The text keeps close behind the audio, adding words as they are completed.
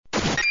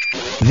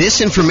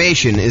This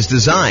information is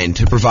designed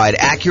to provide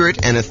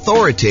accurate and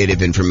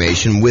authoritative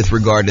information with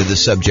regard to the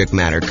subject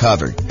matter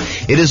covered.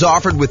 It is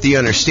offered with the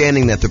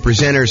understanding that the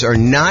presenters are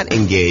not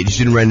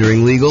engaged in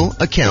rendering legal,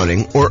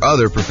 accounting, or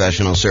other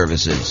professional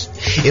services.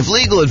 If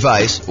legal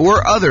advice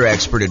or other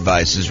expert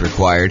advice is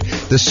required,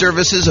 the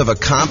services of a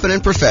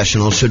competent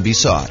professional should be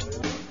sought.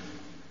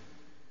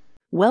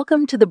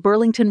 Welcome to the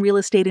Burlington Real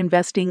Estate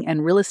Investing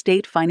and Real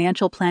Estate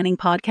Financial Planning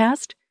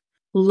Podcast.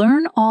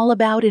 Learn all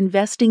about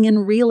investing in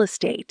real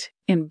estate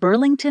in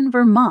Burlington,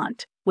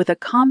 Vermont, with a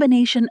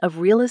combination of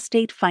real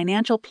estate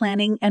financial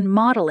planning and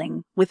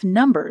modeling with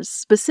numbers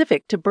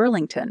specific to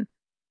Burlington,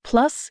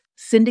 plus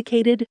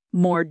syndicated,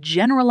 more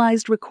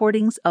generalized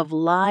recordings of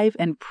live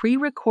and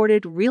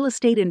pre-recorded real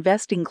estate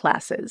investing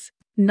classes,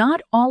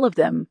 not all of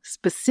them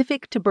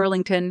specific to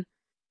Burlington.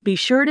 Be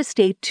sure to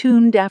stay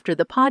tuned after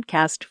the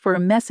podcast for a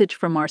message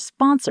from our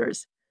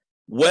sponsors.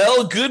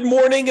 Well, good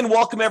morning and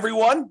welcome,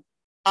 everyone.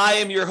 I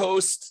am your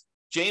host,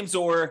 James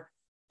Orr,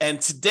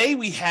 and today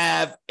we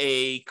have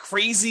a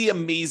crazy,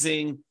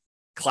 amazing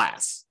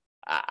class.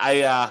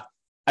 I've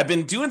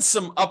been doing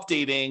some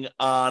updating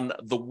on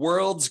the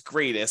world's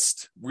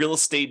greatest real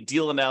estate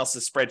deal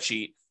analysis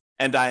spreadsheet,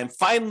 and I am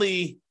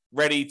finally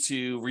ready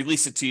to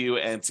release it to you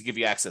and to give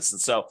you access.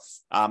 And so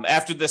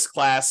after this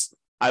class,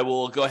 I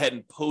will go ahead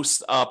and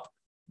post up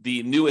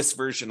the newest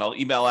version. I'll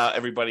email out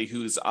everybody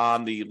who's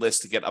on the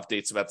list to get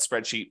updates about the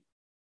spreadsheet,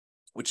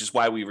 which is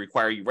why we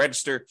require you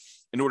register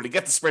in order to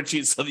get the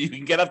spreadsheet so that you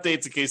can get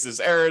updates in case there's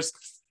errors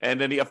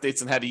and any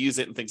updates on how to use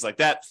it and things like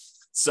that.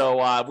 So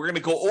we're going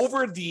to go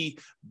over the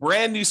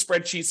brand new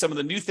spreadsheet, some of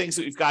the new things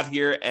that we've got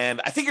here,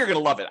 and I think you're going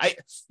to love it.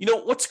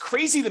 What's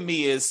crazy to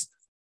me is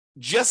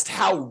just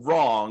how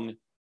wrong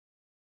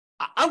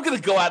I'm going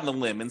to go out on a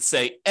limb and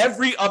say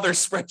every other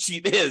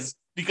spreadsheet is,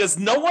 because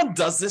no one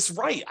does this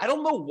right. I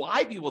don't know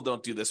why people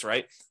don't do this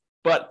right,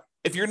 but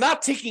if you're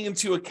not taking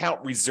into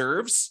account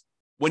reserves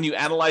when you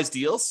analyze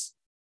deals,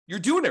 you're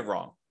doing it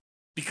wrong,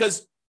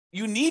 because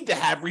you need to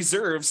have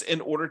reserves in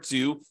order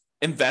to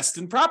invest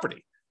in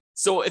property.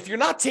 So if you're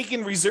not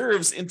taking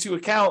reserves into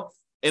account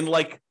in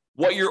like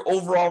what your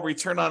overall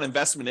return on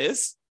investment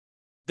is,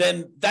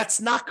 then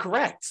that's not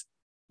correct.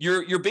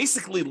 You're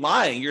basically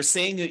lying. You're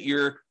saying that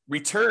your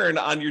return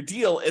on your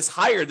deal is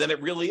higher than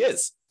it really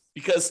is,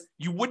 because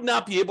you would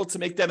not be able to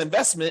make that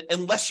investment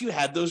unless you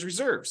had those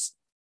reserves.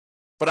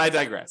 But I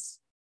digress.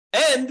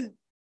 And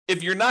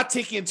if you're not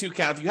taking into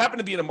account, if you happen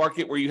to be in a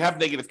market where you have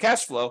negative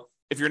cash flow,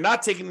 if you're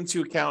not taking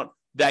into account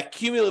that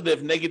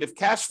cumulative negative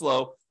cash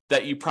flow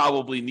that you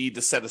probably need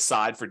to set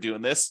aside for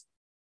doing this,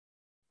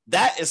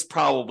 that is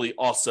probably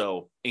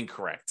also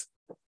incorrect.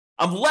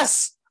 I'm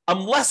less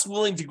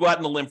willing to go out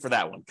on a limb for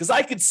that one, because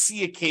I could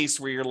see a case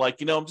where you're like,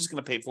 I'm just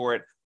going to pay for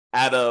it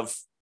out of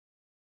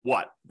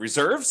what?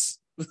 Reserves?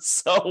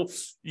 So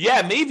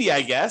yeah, maybe,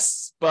 I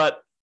guess,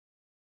 but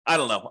I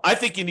don't know. I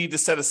think you need to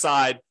set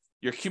aside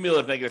your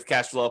cumulative negative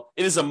cash flow.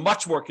 It is a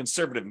much more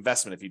conservative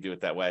investment if you do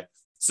it that way.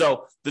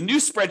 So the new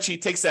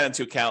spreadsheet takes that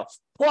into account.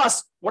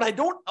 Plus, what I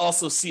don't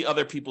also see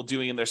other people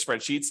doing in their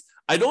spreadsheets,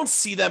 I don't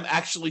see them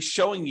actually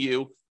showing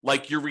you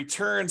like your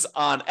returns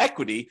on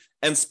equity,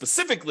 and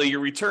specifically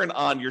your return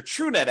on your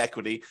true net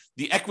equity,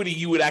 the equity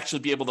you would actually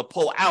be able to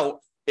pull out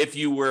if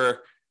you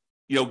were,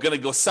 going to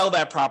go sell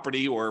that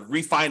property or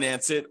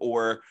refinance it,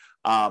 or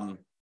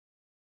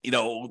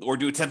or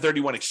do a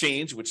 1031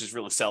 exchange, which is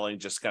really selling,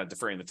 just kind of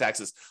deferring the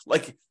taxes.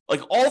 Like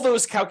all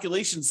those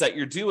calculations that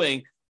you're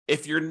doing,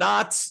 if you're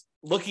not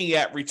looking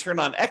at return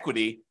on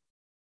equity,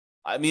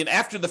 I mean,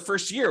 after the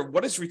first year,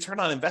 what does return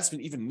on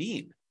investment even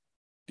mean?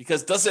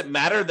 Because does it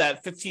matter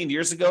that 15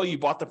 years ago you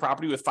bought the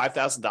property with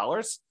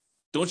 $5,000?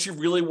 Don't you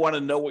really want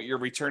to know what your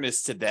return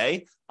is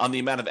today on the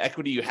amount of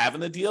equity you have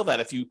in the deal, that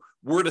if you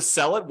were to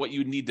sell it, what you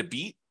would need to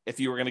beat if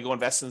you were going to go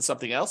invest in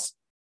something else?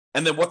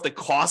 And then what the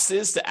cost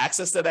is to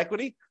access that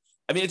equity?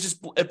 I mean,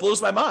 it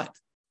blows my mind.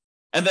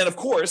 And then, of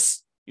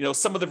course,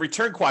 some of the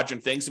return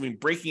quadrant things,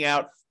 breaking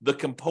out the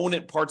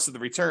component parts of the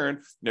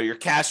return, your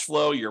cash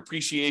flow, your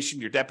appreciation,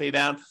 your debt pay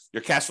down,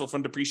 your cash flow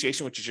from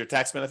depreciation, which is your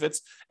tax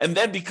benefits. And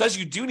then because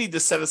you do need to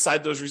set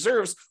aside those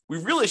reserves, we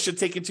really should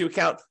take into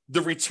account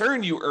the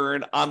return you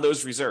earn on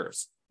those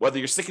reserves, whether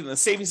you're sticking in a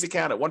savings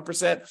account at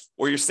 1%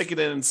 or you're sticking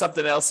it in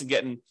something else and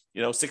getting,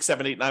 6,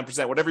 7, 8,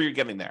 9%, whatever you're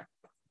getting there.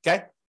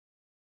 Okay.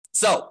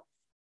 So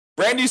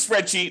brand new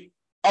spreadsheet,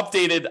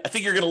 updated. I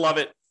think you're going to love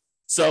it.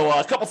 So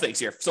a couple things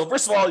here. So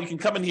first of all, you can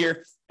come in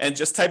here and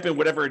just type in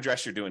whatever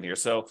address you're doing here.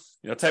 So,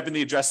 type in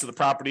the address of the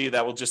property.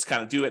 That will just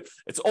kind of do it.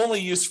 It's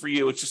only used for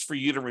you. It's just for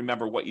you to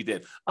remember what you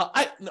did.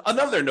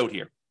 Another note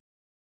here.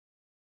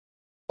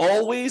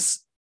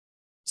 Always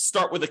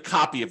start with a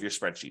copy of your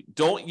spreadsheet.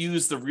 Don't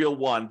use the real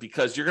one,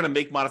 because you're going to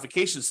make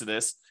modifications to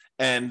this,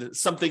 and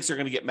some things are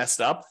going to get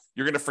messed up.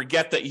 You're going to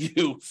forget that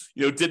you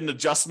did an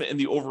adjustment in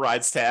the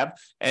overrides tab,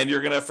 and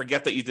you're going to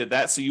forget that you did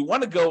that. So you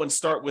want to go and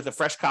start with a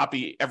fresh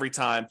copy every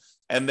time,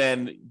 and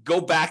then go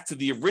back to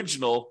the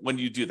original when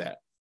you do that.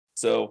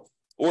 So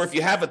Or if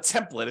you have a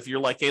template, if you're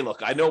like, hey,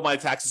 look, I know my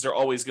taxes are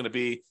always going to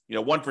be,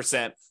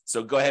 1%.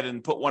 So go ahead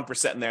and put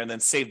 1% in there and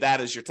then save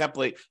that as your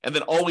template. And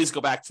then always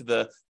go back to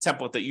the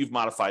template that you've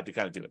modified to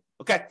kind of do it.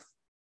 Okay.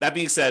 That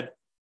being said,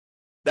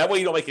 that way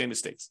you don't make any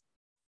mistakes.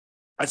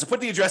 All right. So put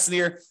the address in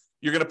here.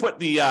 You're going to put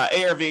the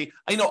ARV.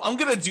 I know I'm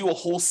going to do a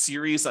whole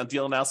series on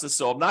deal analysis.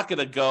 So I'm not going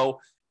to go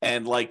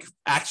and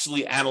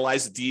actually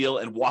analyze a deal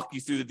and walk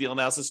you through the deal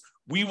analysis.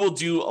 We will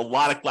do a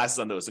lot of classes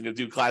on those. I'm going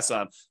to do a class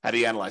on how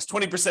to analyze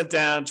 20%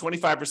 down,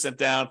 25%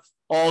 down,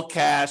 all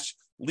cash,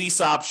 lease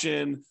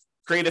option,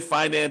 creative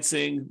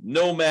financing,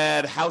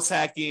 nomad, house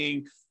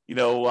hacking,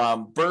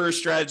 BRRRR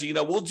strategy.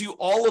 We'll do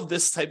all of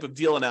this type of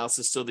deal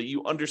analysis so that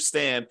you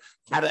understand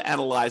how to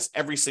analyze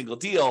every single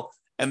deal.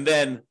 And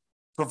then,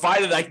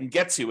 provided I can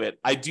get to it,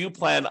 I do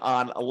plan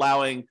on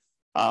allowing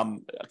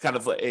kind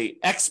of a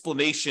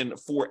explanation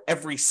for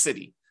every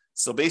city.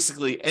 So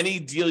basically, any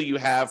deal you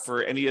have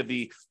for any of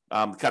the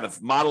kind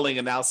of modeling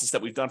analysis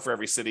that we've done for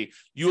every city,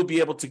 you will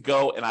be able to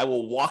go and I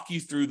will walk you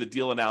through the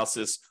deal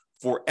analysis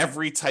for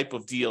every type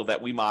of deal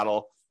that we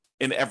model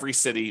in every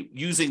city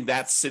using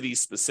that city's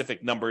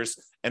specific numbers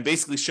and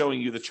basically showing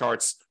you the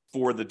charts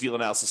for the deal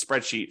analysis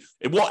spreadsheet.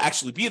 It won't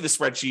actually be the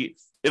spreadsheet.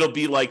 It'll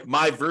be like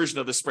my version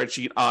of the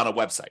spreadsheet on a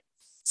website.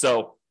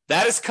 So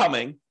that is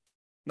coming.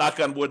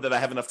 Knock on wood that I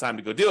have enough time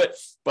to go do it,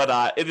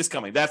 but it is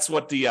coming. That's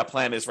what the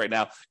plan is right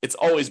now. It's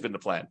always been the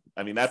plan.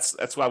 I mean, that's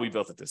why we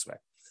built it this way.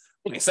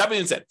 Okay, so that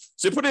being said,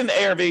 so you put in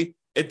the ARV.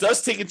 It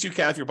does take into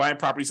account if you're buying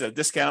properties at a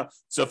discount.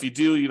 So if you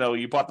do,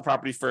 you bought the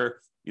property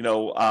for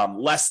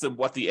less than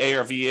what the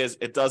ARV is,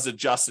 it does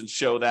adjust and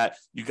show that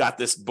you got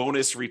this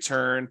bonus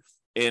return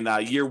in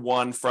year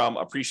one from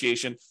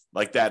appreciation,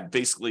 like that.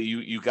 Basically,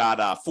 you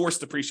got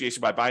forced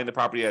appreciation by buying the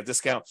property at a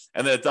discount,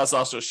 and then it does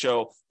also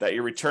show that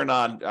your return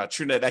on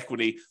true net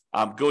equity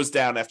goes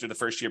down after the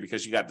first year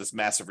because you got this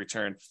massive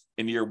return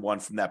in year one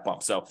from that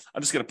bump. So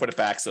I'm just going to put it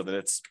back so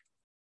that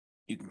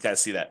you can kind of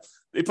see that.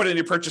 They put in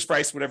your purchase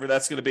price, whatever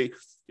that's going to be.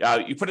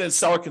 You put in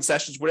seller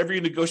concessions, whatever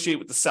you negotiate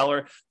with the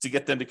seller to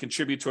get them to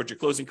contribute towards your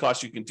closing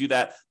costs. You can do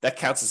that. That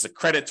counts as a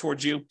credit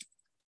towards you.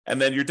 And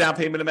then your down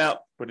payment amount,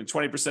 put in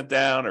 20%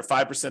 down or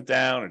 5%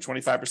 down or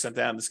 25%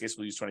 down. In this case,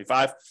 we'll use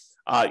 25.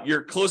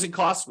 Your closing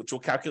costs, which we'll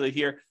calculate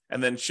here,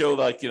 and then show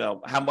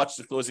how much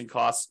the closing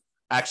costs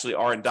actually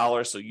are in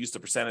dollars. So use the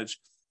percentage.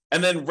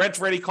 And then rent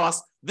ready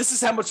costs. This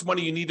is how much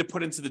money you need to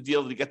put into the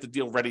deal to get the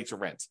deal ready to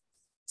rent.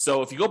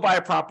 So if you go buy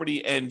a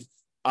property and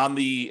on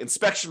the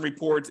inspection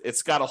report,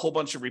 it's got a whole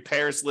bunch of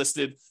repairs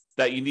listed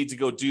that you need to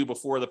go do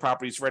before the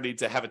property is ready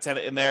to have a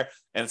tenant in there,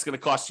 and it's going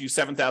to cost you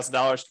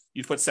 $7,000,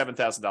 you put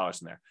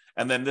 $7,000 in there.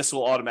 And then this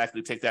will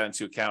automatically take that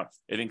into account.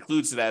 It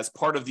includes it as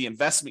part of the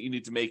investment you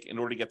need to make in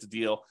order to get the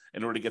deal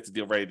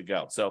ready to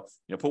go. So,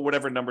 put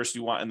whatever numbers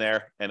you want in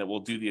there, and it will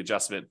do the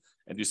adjustment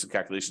and do some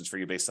calculations for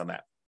you based on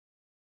that.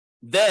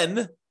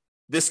 Then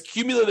this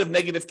cumulative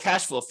negative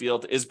cash flow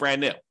field is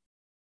brand new.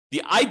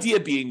 The idea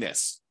being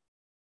this: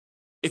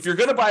 if you're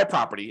going to buy a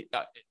property,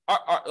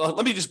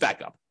 let me just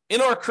back up. In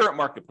our current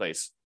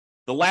marketplace,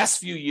 the last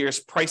few years,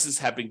 prices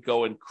have been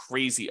going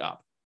crazy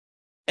up,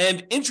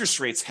 and interest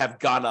rates have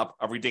gone up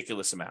a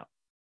ridiculous amount.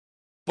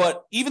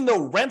 But even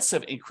though rents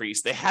have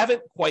increased, they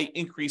haven't quite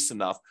increased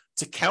enough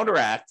to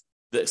counteract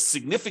the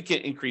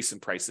significant increase in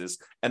prices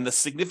and the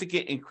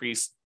significant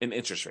increase in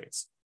interest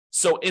rates.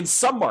 So in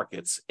some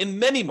markets, in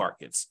many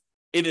markets,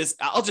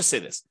 I'll just say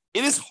this,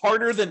 it is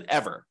harder than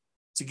ever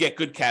to get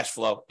good cash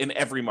flow in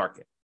every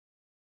market.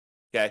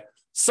 Okay.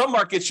 Some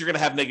markets, you're going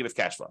to have negative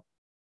cash flow,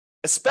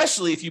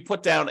 especially if you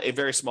put down a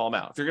very small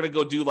amount. If you're going to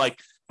go do like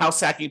house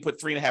hacking, put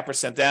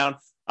 3.5% down,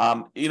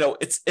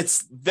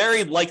 it's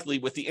very likely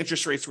with the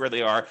interest rates where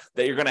they are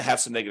that you're going to have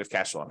some negative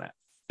cash flow on that.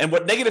 And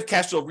what negative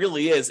cash flow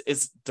really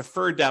is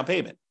deferred down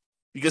payment.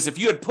 Because if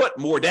you had put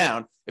more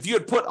down, if you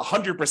had put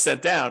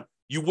 100% down,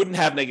 you wouldn't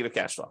have negative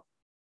cash flow,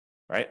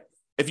 right?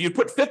 If you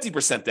put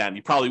 50% down,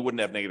 you probably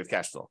wouldn't have negative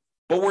cash flow.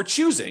 But we're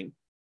choosing,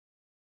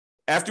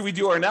 after we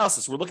do our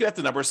analysis, we're looking at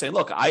the numbers saying,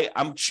 look,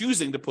 I'm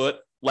choosing to put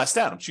less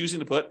down. I'm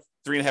choosing to put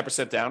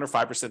 3.5% down or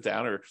 5%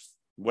 down or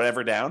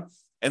whatever down.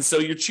 And so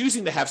you're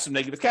choosing to have some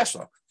negative cash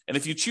flow. And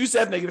if you choose to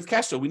have negative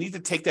cash flow, we need to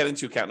take that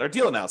into account in our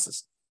deal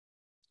analysis.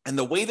 And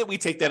the way that we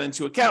take that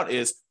into account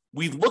is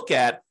we look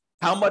at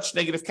how much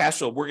negative cash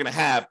flow we're going to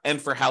have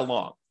and for how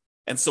long.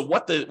 And so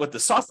what the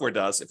software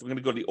does, if we're going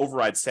to go to the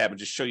overrides tab and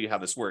just show you how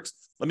this works,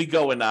 let me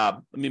go and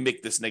let me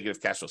make this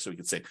negative cash flow so we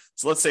can see.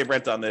 So let's say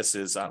rent on this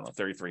is,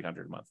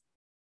 $3,300 a month.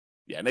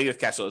 Yeah, negative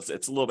cash flow, it's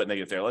a little bit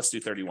negative there. Let's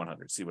do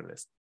 $3,100, see what it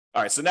is.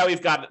 All right, so now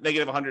we've got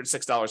negative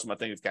 $106 a month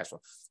negative cash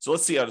flow. So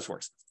let's see how this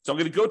works. So I'm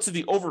going to go to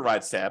the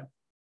overrides tab.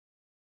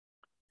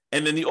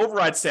 And in the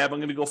overrides tab, I'm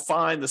going to go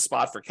find the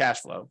spot for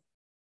cash flow,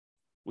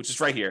 which is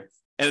right here.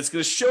 And it's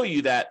going to show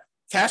you that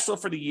cash flow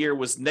for the year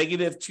was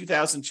negative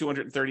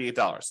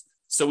 $2,238.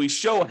 So we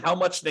show how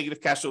much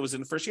negative cash flow was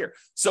in the first year.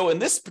 So in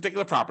this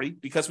particular property,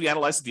 because we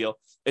analyzed the deal,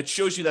 it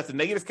shows you that the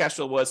negative cash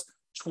flow was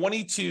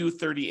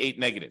 $2,238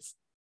 negative.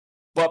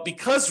 But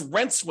because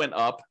rents went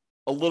up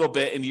a little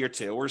bit in year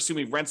 2. We're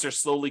assuming rents are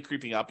slowly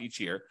creeping up each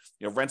year.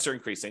 Rents are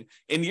increasing.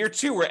 In year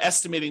 2, we're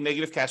estimating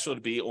negative cash flow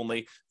to be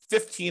only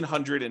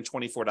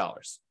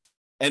 $1,524.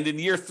 And in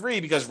year 3,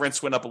 because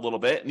rents went up a little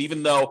bit, and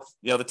even though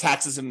the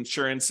taxes and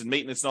insurance and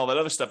maintenance and all that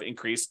other stuff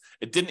increased,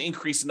 it didn't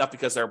increase enough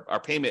because our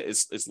payment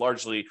is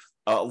largely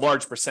a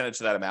large percentage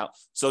of that amount.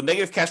 So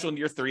negative cash flow in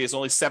year 3 is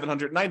only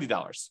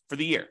 $790 for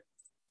the year.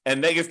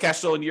 And negative cash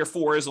flow in year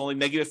 4 is only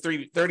negative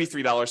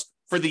 $33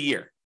 for the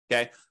year.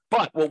 Okay.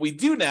 But what we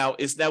do now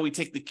is we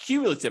take the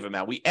cumulative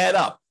amount. We add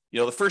up.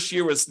 The first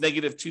year was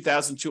negative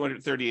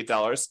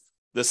 $2,238.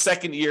 The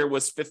second year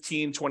was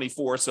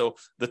 $1,524. So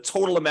the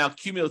total amount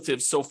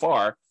cumulative so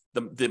far,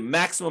 the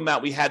maximum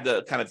amount we had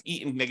to kind of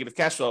eat in negative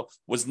cash flow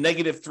was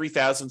negative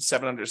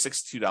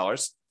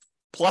 $3,762,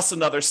 plus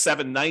another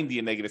 $790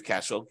 in negative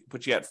cash flow,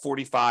 put you at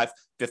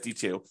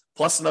 $4,552,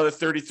 plus another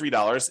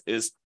 $33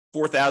 is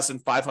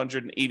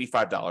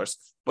 $4,585.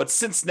 But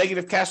since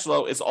negative cash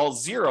flow is all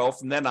zero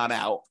from then on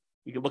out,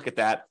 we can look at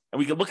that, and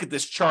we can look at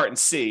this chart and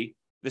see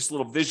this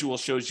little visual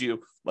shows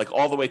you like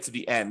all the way to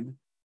the end.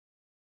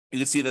 You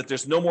can see that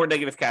there's no more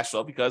negative cash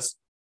flow because,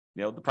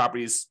 the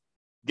property's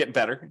getting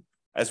better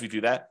as we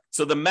do that.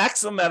 So the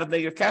maximum amount of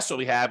negative cash flow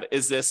we have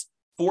is this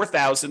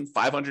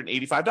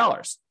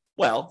 $4,585.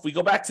 Well, if we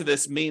go back to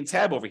this main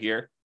tab over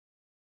here,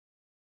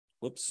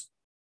 whoops.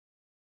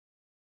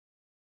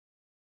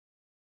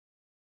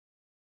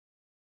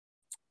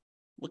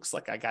 Looks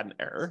like I got an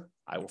error.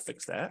 I will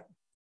fix that.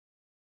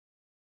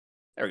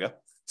 There we go.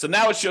 So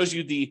now it shows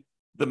you the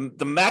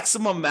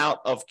maximum amount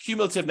of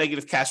cumulative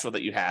negative cash flow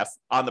that you have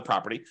on the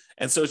property.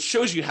 And so it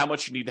shows you how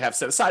much you need to have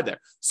set aside there.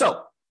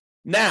 So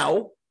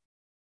now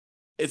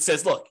it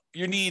says, look,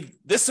 you need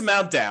this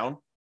amount down,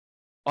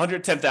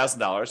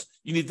 $110,000.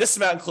 You need this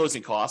amount in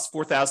closing costs,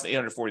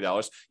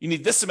 $4,840. You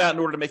need this amount in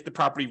order to make the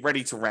property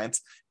ready to rent.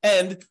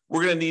 And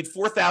we're going to need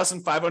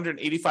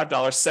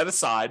 $4,585 set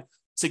aside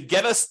to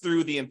get us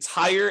through the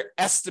entire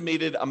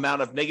estimated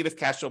amount of negative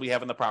cash flow we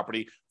have in the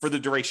property for the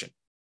duration.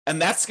 And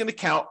that's going to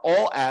count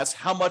all as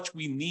how much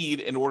we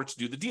need in order to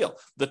do the deal.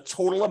 The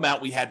total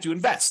amount we had to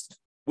invest,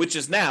 which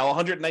is now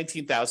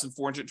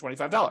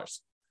 $119,425.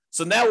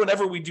 So now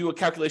whenever we do a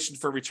calculation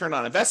for return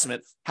on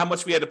investment, how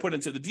much we had to put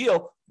into the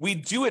deal, we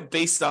do it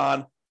based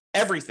on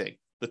everything: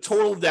 the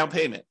total down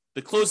payment,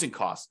 the closing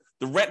costs,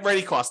 the rent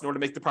ready costs in order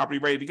to make the property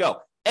ready to go,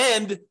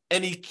 and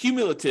any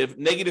cumulative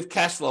negative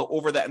cash flow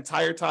over that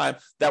entire time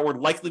that we're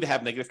likely to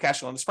have negative cash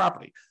flow on this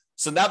property.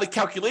 So now the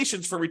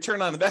calculations for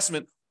return on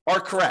investment are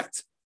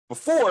correct.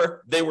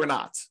 Before, they were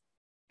not.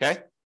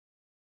 Okay?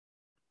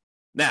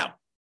 Now,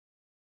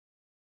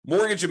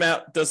 mortgage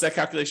amount does that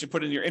calculation,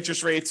 put in your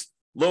interest rates,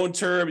 loan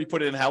term, you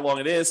put in how long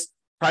it is.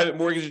 Private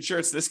mortgage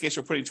insurance, in this case,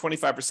 we're putting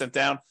 25%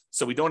 down,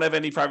 so we don't have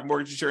any private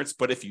mortgage insurance.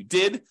 But if you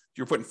did,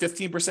 you're putting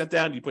 15%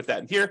 down, you put that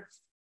in here.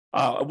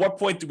 At what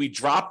point do we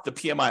drop the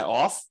PMI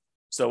off?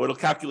 So it'll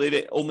calculate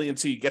it only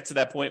until you get to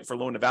that point for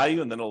loan to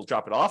value, and then it'll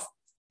drop it off.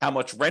 How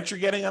much rent you're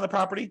getting on the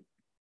property.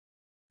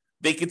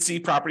 Vacancy,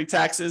 property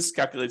taxes,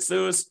 calculates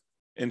those.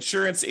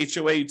 Insurance,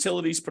 HOA,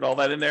 utilities, put all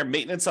that in there.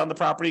 Maintenance on the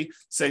property,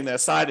 setting that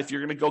aside. If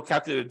you're going to go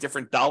calculate a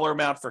different dollar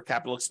amount for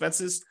capital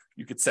expenses,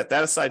 you could set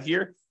that aside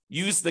here.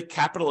 Use the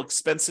capital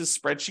expenses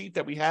spreadsheet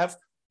that we have,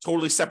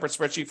 totally separate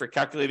spreadsheet for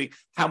calculating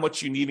how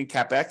much you need in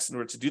CapEx in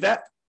order to do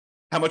that.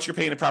 How much you're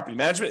paying in property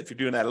management, if you're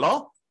doing that at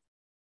all,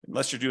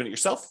 unless you're doing it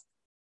yourself.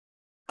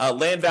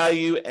 Land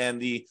value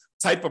and the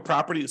type of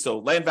property. So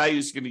land value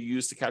is going to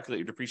use to calculate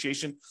your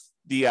depreciation.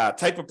 The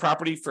type of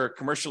property for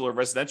commercial or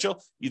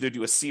residential, either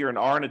do a C or an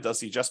R, and it does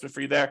the adjustment for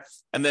you there.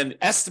 And then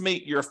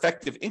estimate your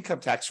effective income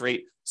tax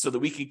rate so that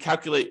we can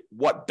calculate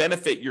what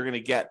benefit you're going to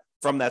get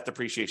from that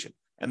depreciation.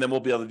 And then we'll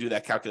be able to do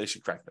that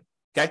calculation correctly.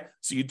 Okay,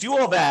 so you do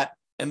all that,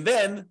 and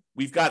then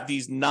we've got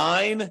these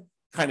 9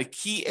 kind of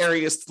key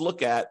areas to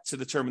look at to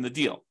determine the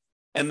deal.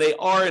 And they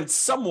are in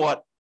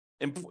somewhat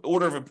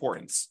order of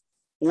importance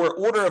or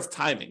order of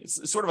timing.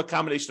 It's sort of a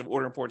combination of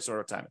order of importance and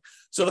order of timing.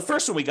 So the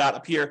first one we got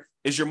up here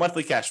is your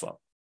monthly cash flow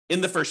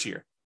in the first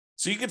year.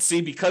 So you can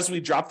see, because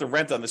we dropped the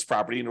rent on this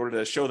property in order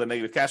to show the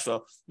negative cash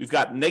flow, we've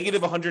got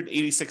negative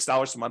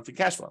 $186 a month in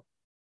cash flow.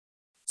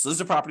 So this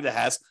is a property that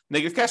has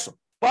negative cash flow.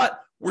 But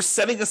we're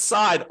setting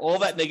aside all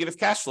that negative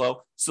cash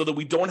flow so that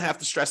we don't have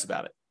to stress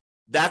about it.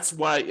 That's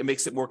why it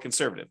makes it more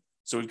conservative.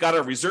 So we've got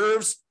our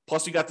reserves,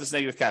 plus we got this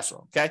negative cash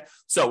flow, okay?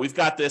 So we've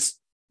got this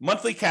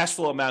monthly cash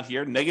flow amount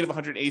here, negative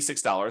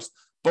 $186,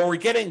 but we're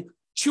getting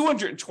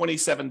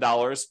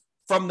 $227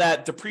 from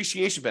that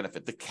depreciation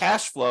benefit, the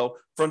cash flow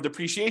from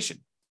depreciation,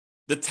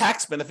 the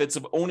tax benefits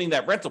of owning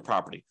that rental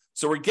property.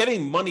 So we're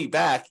getting money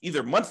back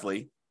either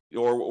monthly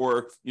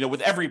or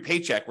with every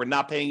paycheck. We're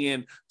not paying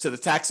in to the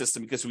tax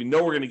system because we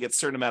know we're going to get a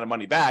certain amount of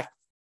money back,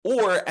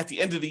 or at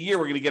the end of the year,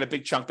 we're going to get a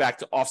big chunk back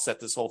to offset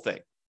this whole thing.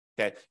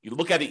 Okay, you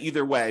look at it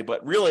either way,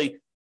 but really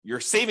you're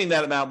saving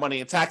that amount of money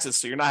in taxes,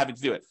 so you're not having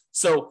to do it.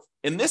 So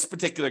in this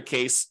particular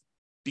case,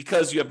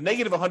 because you have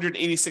negative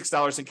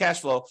 $186 in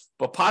cash flow,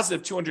 but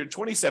positive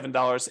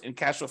 $227 in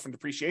cash flow from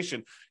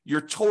depreciation,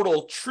 your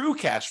total true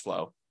cash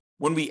flow,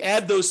 when we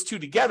add those two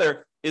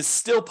together, is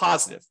still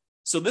positive.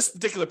 So this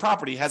particular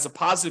property has a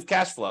positive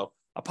cash flow,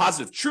 a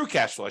positive true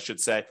cash flow, I should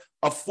say,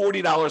 of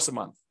 $40 a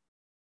month.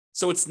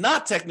 So it's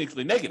not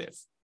technically negative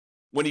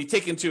when you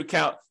take into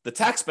account the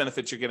tax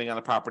benefits you're getting on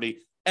the property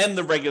and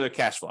the regular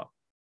cash flow.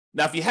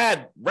 Now, if you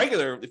had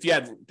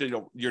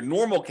your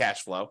normal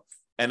cash flow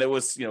and it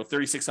was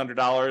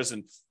 $3,600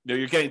 and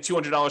you're getting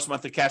 $200 a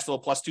month of cash flow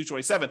plus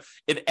 $227,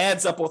 it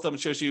adds up both of them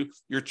and shows you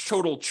your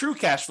total true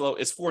cash flow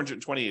is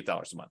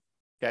 $428 a month.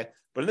 Okay,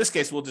 but in this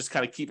case, we'll just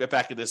kind of keep it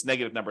back at this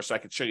negative number so I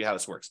can show you how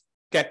this works.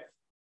 Okay,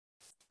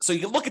 so you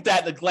can look at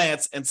that at a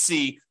glance and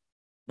see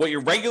what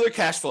your regular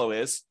cash flow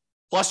is,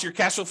 plus your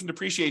cash flow from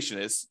depreciation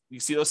is. You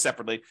see those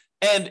separately,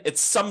 and it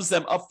sums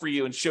them up for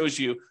you and shows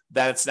you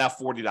that it's now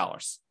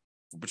 $40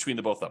 between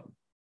the both of them.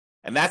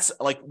 And that's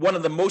like one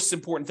of the most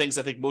important things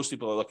I think most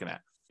people are looking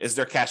at is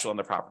their cash flow on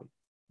their property.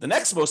 The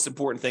next most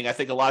important thing I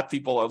think a lot of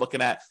people are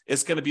looking at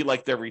is going to be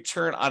like their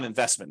return on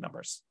investment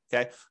numbers.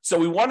 Okay, so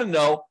we want to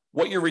know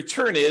what your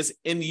return is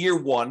in year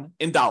one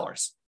in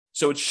dollars.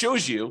 So it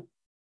shows you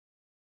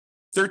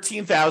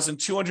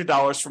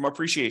 $13,200 from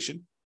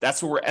appreciation.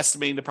 That's where we're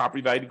estimating the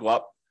property value to go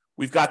up.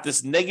 We've got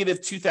this negative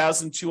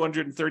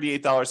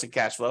 $2,238 in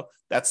cash flow.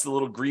 That's the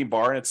little green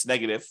bar, and it's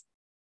negative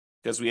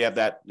because we have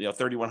that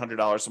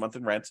 $3,100 a month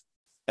in rent.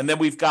 And then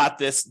we've got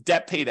this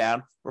debt pay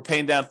down. We're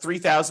paying down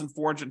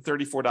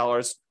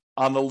 $3,434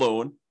 on the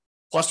loan,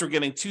 plus we're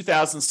getting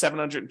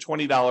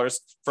 $2,720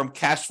 from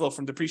cash flow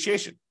from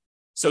depreciation.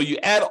 So you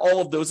add all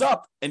of those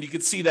up, and you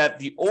can see that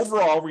the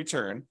overall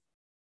return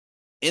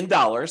in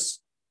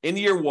dollars in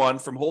year one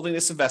from holding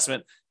this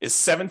investment is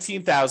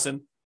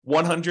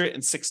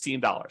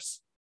 $17,116.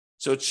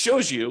 So it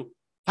shows you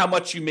how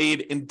much you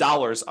made in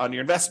dollars on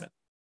your investment.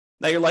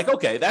 Now you're like,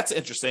 okay, that's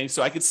interesting.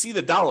 So I can see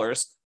the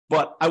dollars,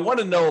 but I want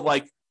to know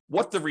like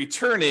what the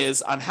return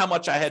is on how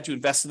much I had to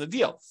invest in the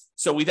deal.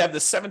 So we'd have the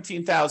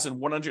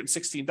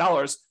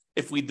 $17,116.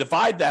 If we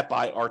divide that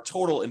by our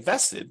total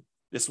invested,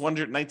 this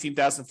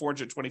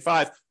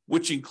 $119,425,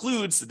 which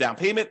includes the down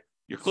payment,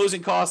 your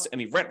closing costs,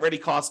 any rent-ready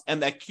costs,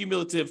 and that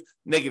cumulative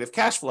negative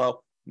cash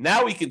flow,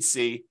 now we can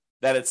see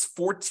that it's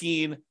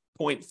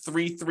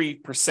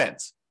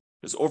 14.33%.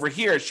 Because over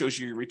here, it shows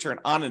you your return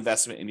on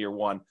investment in year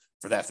one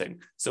for that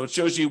thing. So it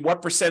shows you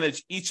what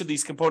percentage each of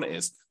these component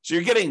is. So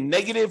you're getting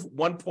negative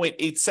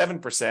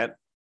 1.87%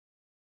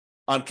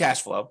 on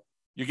cash flow.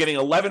 You're getting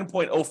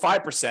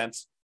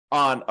 11.05%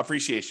 on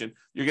appreciation.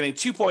 You're getting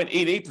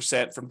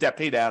 2.88% from debt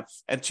pay down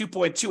and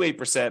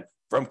 2.28%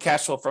 from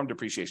cash flow from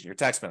depreciation, your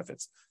tax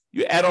benefits.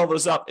 You add all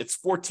those up, it's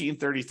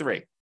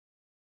 1433.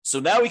 So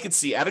now we can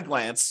see at a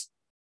glance,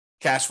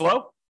 cash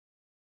flow,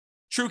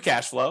 true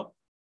cash flow,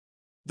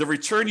 the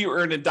return you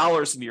earned in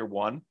dollars in year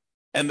one,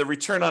 and the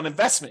return on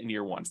investment in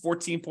year one,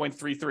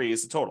 14.33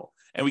 is the total.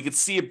 And we can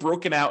see it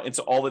broken out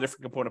into all the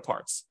different component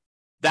parts.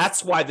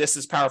 That's why this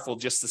is powerful,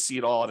 just to see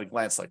it all at a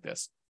glance like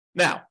this.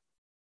 Now,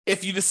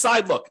 if you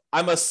decide, look,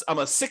 I'm a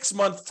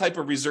 6-month type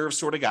of reserve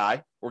sort of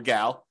guy or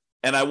gal,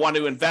 and I want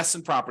to invest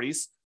in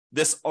properties,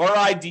 this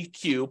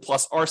RIDQ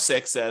plus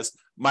R6 says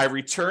my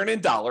return in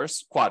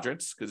dollars,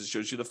 quadrants, because it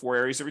shows you the 4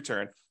 areas of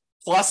return,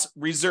 plus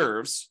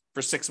reserves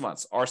for 6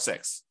 months,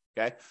 R6.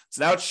 Okay,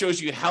 so now it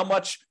shows you how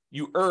much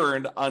you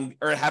earned on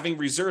or having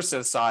reserves set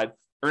aside,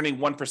 earning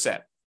 1%.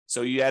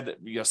 So you had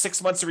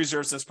 6 months of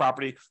reserves in this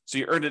property, so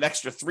you earned an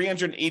extra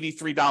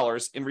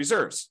 $383 in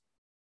reserves.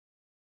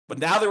 But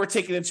now that we're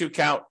taking into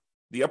account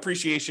the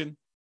appreciation,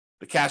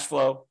 the cash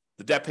flow,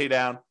 the debt pay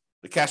down,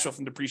 the cash flow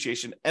from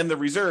depreciation, and the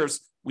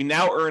reserves, we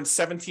now earn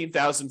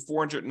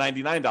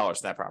 $17,499 in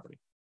that property.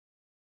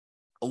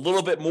 A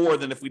little bit more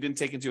than if we didn't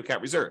take into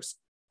account reserves.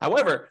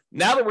 However,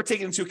 now that we're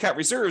taking into account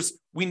reserves,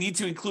 we need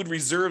to include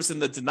reserves in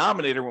the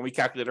denominator when we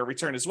calculate our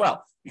return as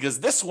well, because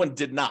this one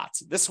did not.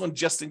 This one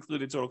just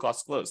included total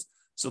cost to close.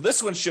 So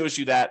this one shows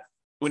you that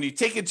when you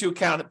take into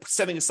account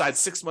setting aside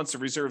 6 months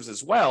of reserves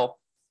as well,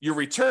 your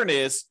return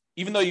is,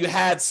 even though you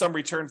had some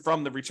return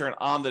from the return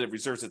on the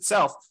reserves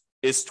itself,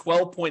 is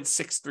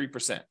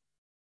 12.63%.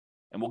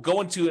 And we'll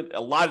go into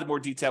a lot more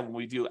detail when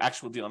we do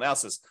actual deal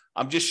analysis.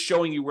 I'm just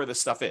showing you where this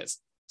stuff is.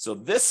 So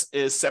this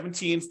is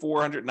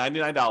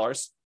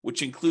 $17,499,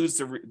 which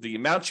includes the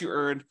amount you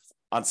earned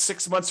on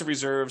 6 months of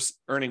reserves,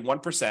 earning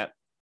 1%.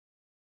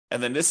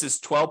 And then this is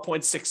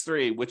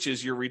 12.63, which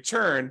is your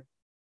return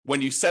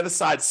when you set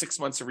aside 6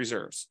 months of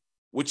reserves,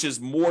 which is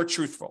more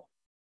truthful.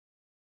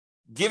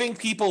 Giving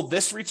people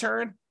this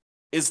return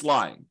is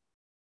lying,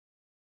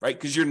 right?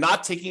 Because you're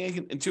not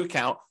taking into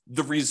account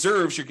the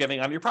reserves you're getting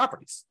on your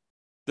properties.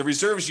 The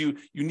reserves you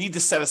need to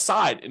set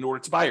aside in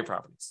order to buy your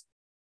properties.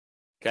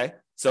 Okay?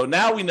 So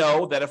now we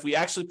know that if we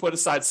actually put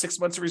aside 6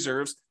 months of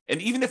reserves,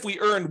 and even if we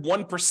earn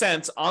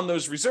 1% on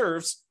those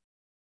reserves,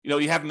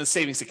 you have in the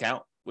savings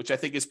account, which I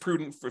think is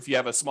prudent for if you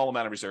have a small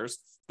amount of reserves,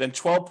 then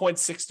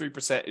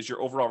 12.63% is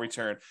your overall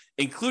return,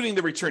 including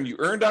the return you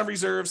earned on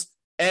reserves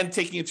and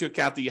taking into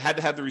account that you had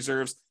to have the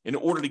reserves in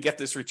order to get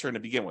this return to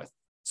begin with.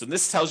 So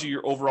this tells you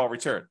your overall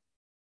return.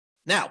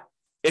 Now,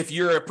 if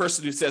you're a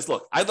person who says,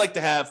 look, I'd like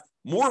to have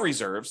more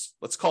reserves,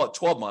 let's call it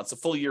 12 months, a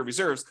full year of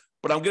reserves,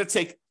 but I'm going to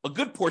take a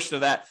good portion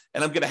of that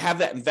and I'm going to have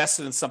that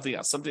invested in something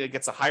else, something that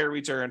gets a higher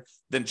return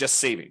than just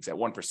savings at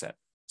 1%.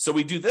 So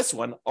we do this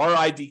one,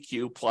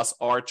 RIDQ plus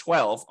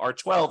R12.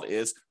 R12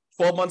 is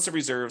 12 months of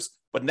reserves,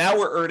 but now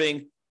we're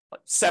earning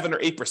 7 or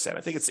 8%.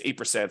 I think it's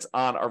 8%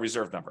 on our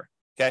reserve number.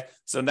 Okay.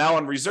 So now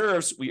on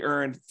reserves, we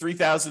earned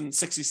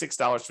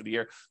 $3,066 for the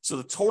year. So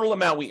the total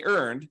amount we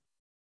earned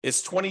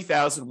is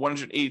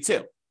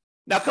 $20,182.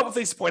 Now, a couple of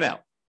things to point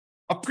out.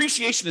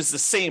 Appreciation is the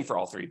same for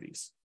all three of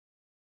these.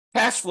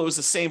 Cash flow is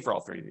the same for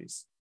all three of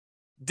these.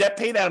 Debt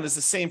pay down is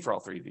the same for all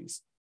three of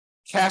these.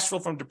 Cash flow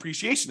from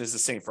depreciation is the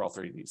same for all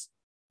three of these.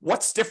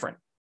 What's different?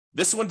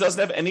 This one doesn't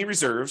have any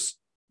reserves.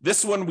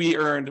 This one, we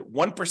earned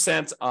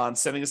 1% on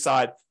setting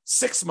aside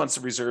 6 months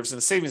of reserves in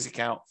a savings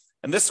account.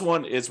 And this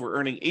one is we're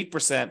earning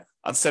 8%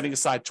 on setting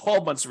aside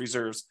 12 months of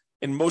reserves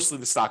in mostly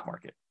the stock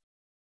market.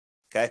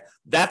 Okay,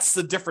 that's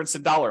the difference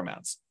in dollar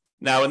amounts.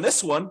 Now, in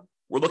this one,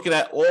 we're looking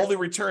at all the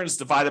returns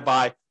divided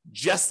by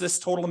just this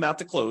total amount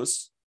to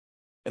close.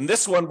 In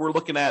this one, we're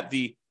looking at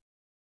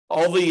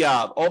all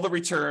the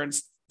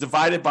returns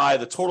divided by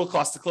the total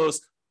cost to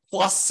close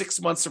plus 6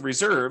 months of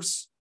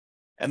reserves.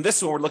 And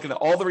this one, we're looking at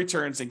all the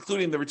returns,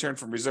 including the return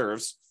from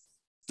reserves,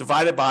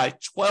 divided by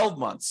 12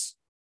 months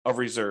of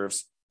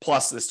reserves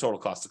plus this total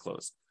cost to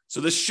close. So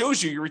this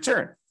shows you your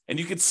return. And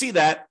you can see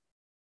that,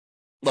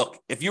 look,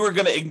 if you were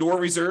going to ignore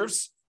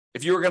reserves,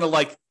 if you were going to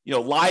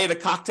lie at a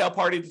cocktail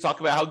party to talk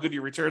about how good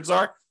your returns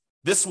are,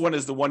 this one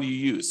is the one you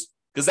use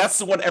because that's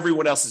the one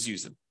everyone else is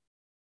using,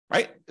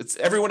 right?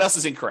 Everyone else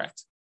is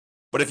incorrect.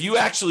 But if you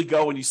actually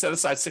go and you set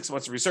aside 6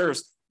 months of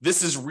reserves,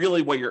 this is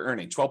really what you're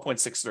earning,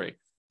 12.63.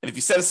 And if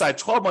you set aside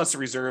 12 months of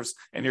reserves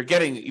and you're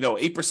getting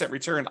 8%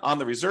 return on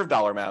the reserve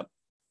dollar amount,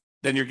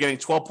 then you're getting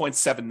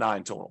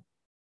 12.79 total.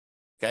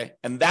 Okay.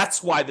 And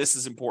that's why this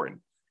is important.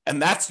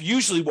 And that's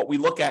usually what we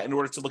look at in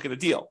order to look at a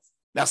deal.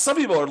 Now, some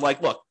people are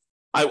like, look,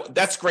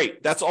 that's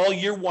great. That's all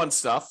year one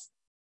stuff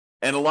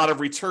and a lot of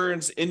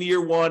returns in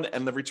year one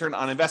and the return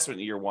on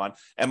investment in year one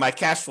and my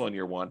cash flow in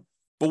year one.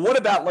 But what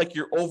about like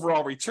your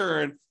overall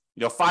return,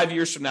 5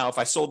 years from now, if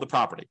I sold the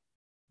property?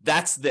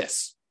 That's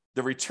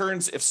the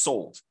returns if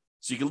sold.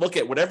 So you can look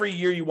at whatever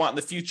year you want in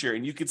the future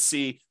and you could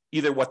see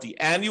either what the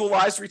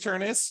annualized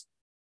return is,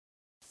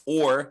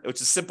 or which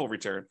is simple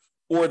return,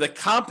 or the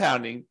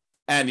compounding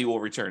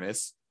annual return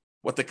is,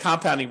 what the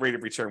compounding rate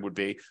of return would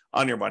be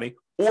on your money.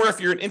 Or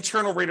if you're an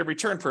internal rate of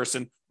return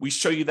person, we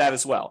show you that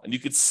as well. And you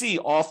could see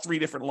all three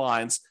different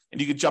lines and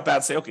you could jump out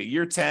and say, okay,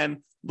 year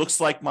 10 looks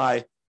like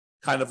my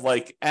kind of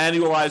like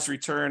annualized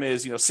return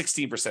is,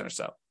 16% or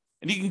so.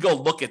 And you can go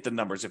look at the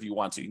numbers if you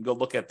want to. You can go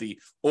look at the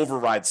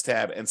overrides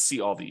tab and see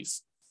all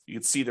these. You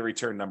can see the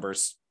return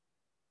numbers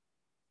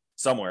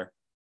somewhere.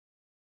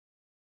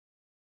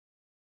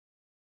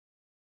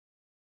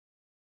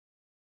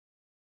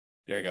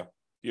 There you go.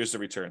 Here's the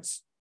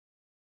returns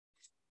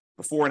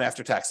before and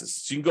after taxes.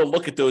 So you can go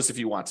look at those if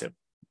you want to,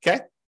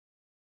 okay?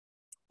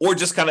 Or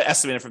just kind of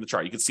estimate it from the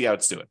chart. You can see how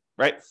it's doing,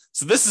 right?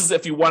 So this is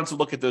if you wanted to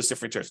look at those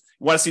different returns.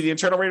 You want to see the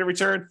internal rate of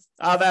return?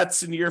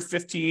 That's in year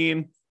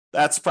 15.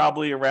 That's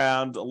probably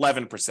around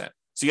 11%.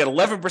 So you got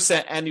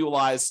 11%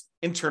 annualized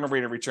internal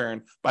rate of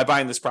return by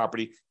buying this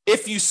property.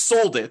 If you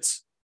sold it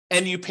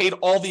and you paid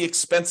all the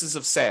expenses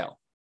of sale,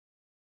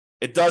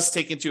 it does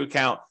take into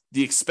account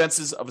the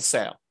expenses of a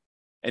sale.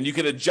 And you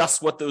can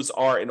adjust what those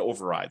are in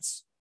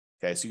overrides.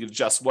 Okay, so you can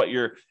adjust what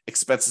your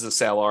expenses of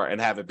sale are and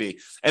have it be.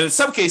 And in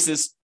some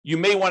cases, you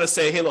may want to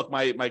say, hey, look,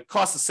 my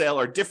costs of sale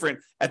are different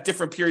at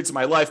different periods of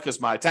my life because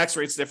my tax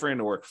rate's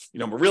different, or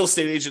I'm a real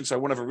estate agent, so I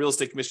won't have a real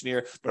estate commission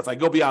here. But if I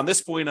go beyond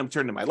this point, I'm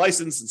turning my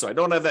license, and so I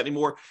don't have that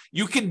anymore.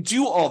 You can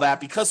do all that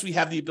because we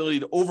have the ability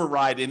to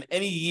override in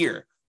any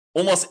year,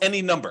 almost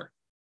any number.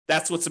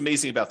 That's what's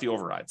amazing about the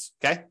overrides.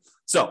 Okay,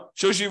 so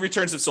shows you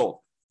returns if sold.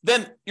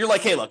 Then you're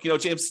like, hey, look,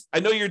 James, I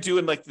know you're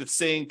doing like the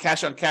saying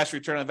cash on cash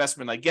return on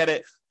investment. I get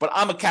it, but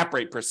I'm a cap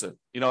rate person.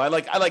 I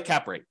like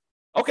cap rate.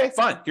 Okay,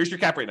 fine. Here's your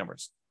cap rate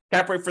numbers.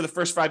 Cap rate for the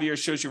first 5 years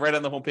shows you right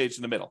on the homepage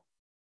in the middle,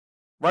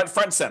 right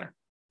front and center.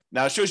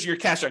 Now it shows you your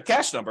cash on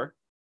cash number,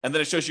 and then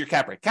it shows you your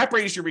cap rate. Cap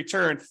rate is your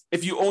return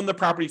if you own the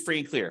property free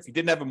and clear, if you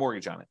didn't have a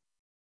mortgage on it.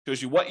 It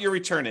shows you what your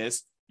return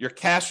is, your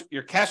cash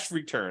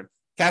return,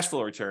 cash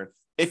flow return,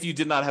 if you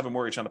did not have a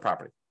mortgage on the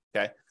property.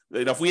 Okay.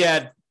 If we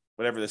had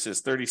whatever this is,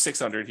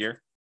 3,600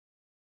 here,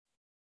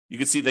 you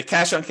can see the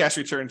cash on cash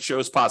return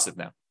shows positive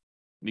now.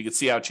 And you can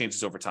see how it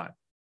changes over time.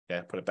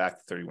 Okay, put it back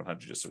to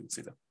 3,100 just so we can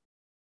see that.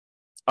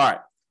 All right.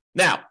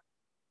 Now,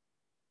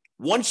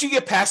 once you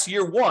get past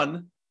year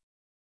one,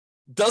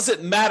 does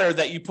it matter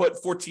that you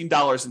put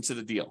 $14 into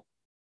the deal?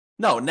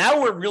 No,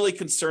 now we're really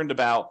concerned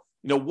about,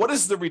 what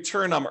is the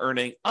return I'm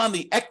earning on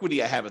the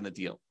equity I have in the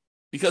deal?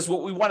 Because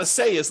what we want to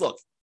say is, look,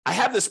 I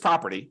have this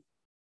property,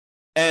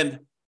 and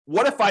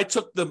what if I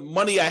took the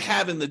money I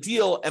have in the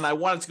deal and I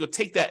wanted to go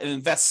take that and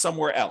invest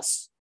somewhere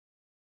else?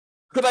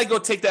 Could I go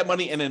take that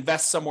money and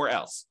invest somewhere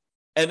else?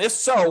 And if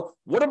so,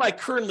 what am I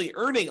currently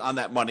earning on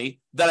that money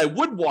that I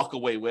would walk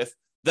away with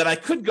that I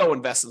could go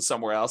invest in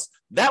somewhere else?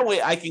 That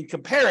way I can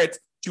compare it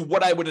to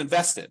what I would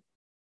invest in.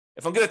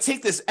 If I'm going to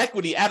take this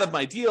equity out of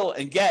my deal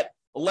and get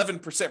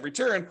 11%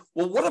 return,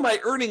 well, what am I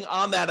earning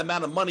on that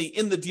amount of money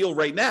in the deal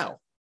right now?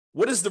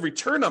 What is the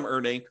return I'm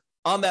earning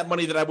on that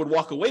money that I would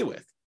walk away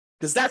with?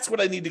 Because that's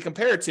what I need to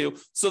compare it to,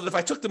 so that if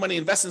I took the money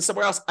and invested in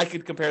somewhere else, I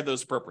could compare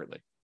those appropriately.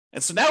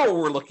 And so now what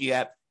we're looking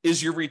at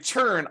is your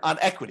return on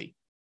equity.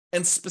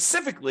 And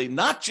specifically,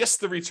 not just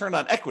the return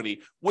on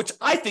equity, which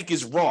I think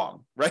is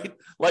wrong, right?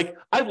 Like,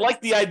 I like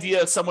the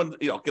idea of someone,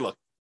 okay, look,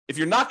 if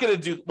you're not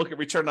going to look at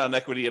return on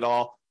equity at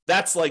all,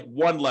 that's like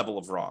one level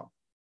of wrong.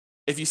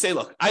 If you say,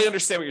 look, I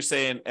understand what you're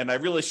saying, and I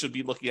really should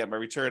be looking at my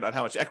return on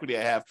how much equity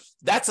I have,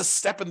 that's a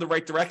step in the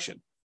right direction.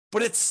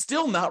 But it's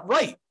still not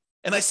right.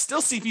 And I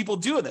still see people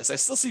doing this. I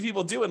still see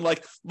people doing,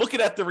 like,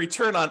 looking at the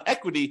return on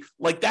equity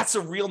like that's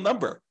a real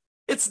number.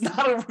 It's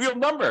not a real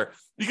number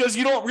because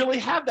you don't really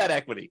have that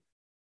equity.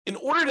 In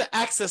order to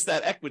access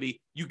that equity,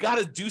 you got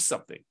to do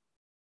something.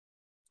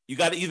 You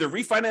got to either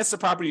refinance the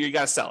property or you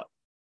got to sell it.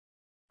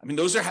 I mean,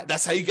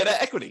 that's how you get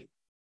at equity.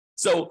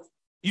 So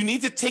you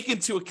need to take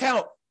into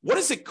account, what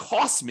does it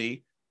cost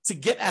me to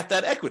get at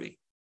that equity?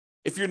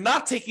 If you're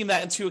not taking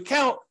that into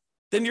account,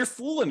 then you're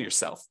fooling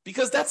yourself,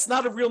 because that's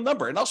not a real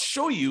number. And I'll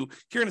show you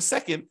here in a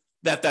second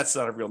that that's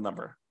not a real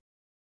number.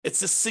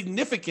 It's a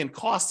significant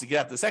cost to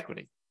get at this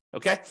equity.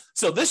 Okay.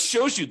 So this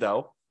shows you,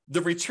 though,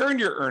 the return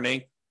you're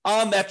earning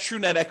on that true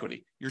net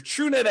equity. Your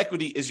true net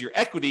equity is your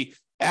equity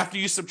after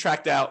you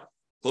subtract out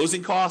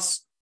closing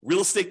costs, real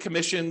estate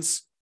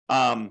commissions,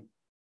 capital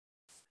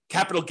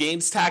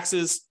gains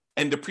taxes,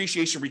 and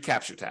depreciation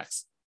recapture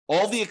tax.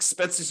 All the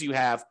expenses you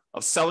have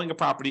of selling a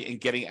property and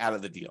getting out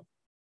of the deal.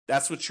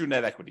 That's what true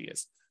net equity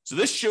is. So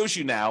this shows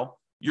you now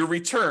your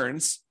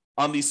returns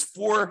on these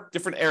 4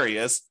 different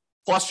areas,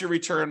 plus your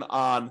return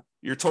on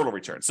your total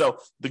return. So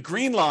the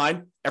green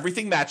line,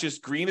 everything matches.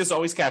 Green is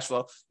always cash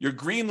flow. Your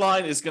green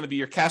line is going to be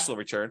your cash flow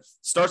return.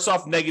 Starts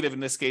off negative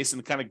in this case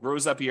and kind of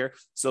grows up here,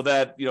 so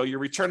that your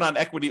return on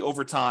equity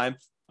over time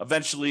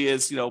eventually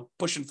is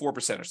pushing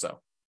 4% or so.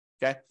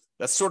 Okay,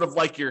 that's sort of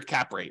like your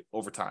cap rate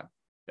over time.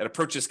 It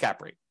approaches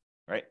cap rate,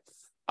 right?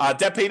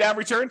 Debt pay down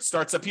return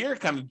starts up here,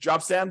 kind of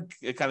drops down,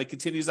 it kind of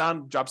continues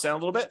on, drops down a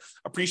little bit.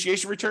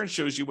 Appreciation return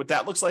shows you what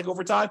that looks like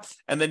over time.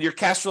 And then your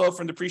cash flow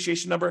from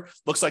depreciation number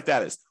looks like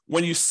that is.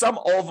 When you sum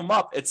all of them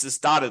up, it's this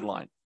dotted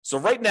line. So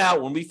right now,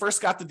 when we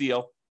first got the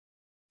deal,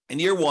 in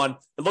year 1,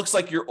 it looks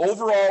like your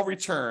overall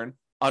return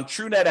on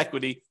true net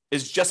equity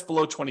is just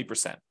below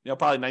 20%,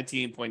 probably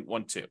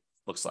 19.12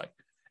 looks like.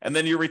 And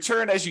then your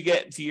return as you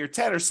get to year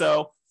 10 or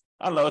so,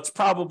 I don't know, it's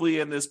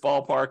probably in this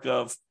ballpark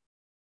of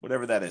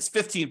whatever that is,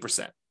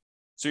 15%.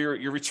 So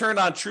your return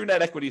on true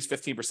net equity is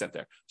 15%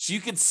 there. So you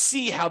can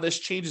see how this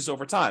changes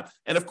over time.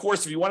 And of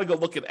course, if you want to go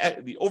look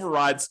at the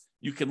overrides,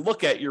 you can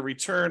look at your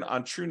return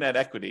on true net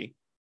equity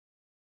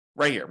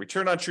right here,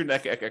 return on true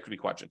net equity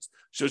quadrants.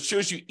 So it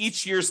shows you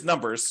each year's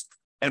numbers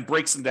and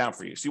breaks them down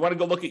for you. So you want to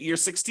go look at year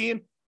 16?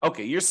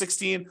 Okay, year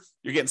 16,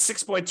 you're getting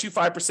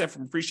 6.25%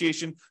 from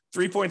appreciation,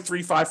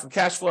 3.35 from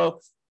cash flow,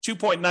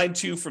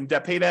 2.92 from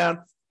debt pay down,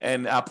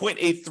 and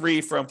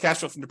 0.83 from cash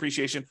flow from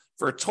depreciation,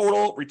 for a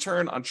total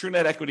return on true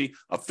net equity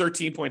of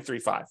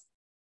 13.35.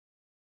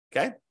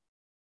 Okay?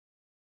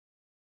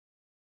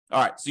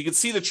 All right, so you can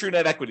see the true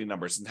net equity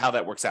numbers and how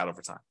that works out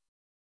over time.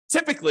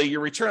 Typically, your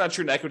return on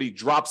true net equity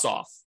drops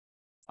off.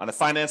 On a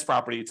finance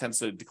property, it tends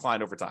to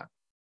decline over time.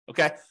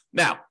 Okay?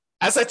 Now,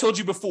 as I told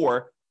you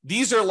before,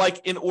 these are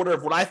like in order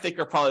of what I think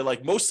are probably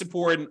like most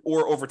important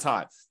or over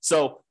time.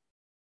 So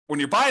when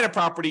you're buying a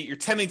property, you're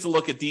tending to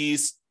look at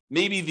these,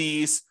 maybe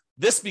these.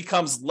 This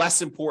becomes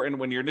less important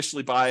when you're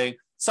initially buying.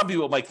 Some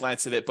people might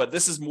glance at it, but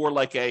this is more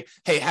like hey,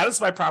 how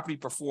does my property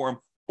perform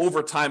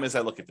over time as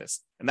I look at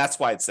this? And that's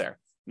why it's there.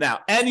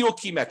 Now, annual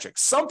key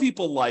metrics. Some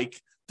people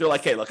they're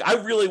like, hey, look, I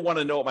really want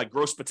to know what my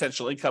gross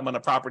potential income on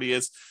a property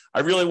is. I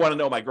really want to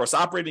know what my gross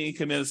operating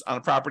income is on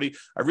a property.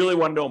 I really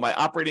want to know what my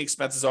operating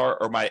expenses are,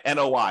 or my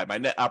NOI, my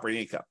net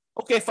operating income.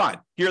 Okay, fine.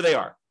 Here they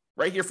are,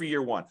 right here for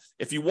year 1.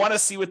 If you want to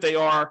see what they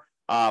are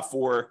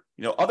for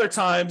other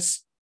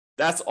times,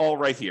 that's all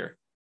right here.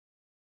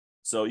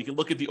 So you can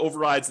look at the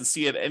overrides and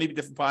see it at any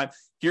different time.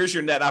 Here's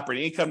your net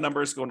operating income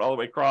numbers going all the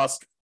way across.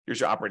 Here's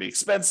your operating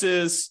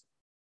expenses.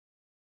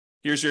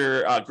 Here's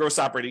your gross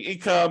operating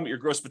income, your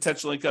gross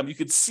potential income. You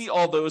can see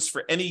all those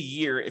for any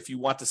year if you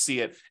want to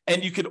see it,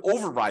 and you can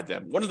override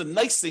them. One of the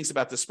nice things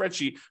about this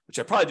spreadsheet, which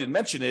I probably didn't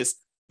mention, is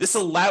this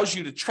allows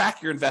you to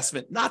track your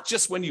investment, not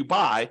just when you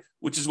buy,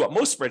 which is what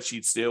most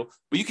spreadsheets do,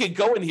 but you can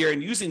go in here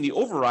and using the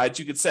overrides,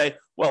 you could say,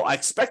 well, I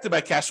expected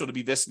my cash flow to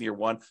be this in year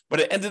 1, but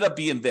it ended up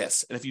being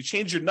this. And if you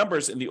change your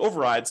numbers in the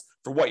overrides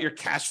for what your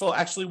cash flow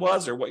actually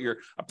was, or what your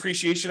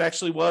appreciation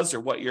actually was, or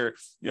what your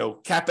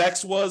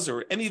CapEx was,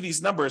 or any of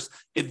these numbers,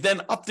 it then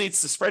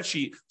updates the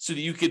spreadsheet so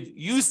that you could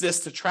use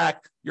this to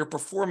track your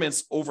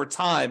performance over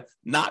time,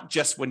 not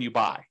just when you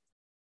buy.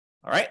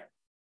 All right.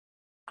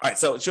 All right,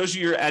 so it shows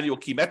you your annual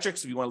key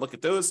metrics if you want to look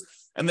at those.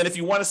 And then if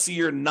you want to see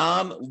your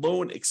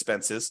non-loan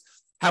expenses,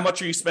 how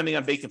much are you spending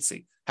on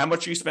vacancy? How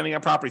much are you spending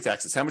on property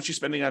taxes? How much are you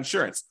spending on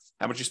insurance?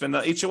 How much are you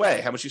spending on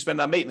HOA? How much are you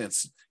spending on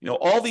maintenance?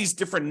 All these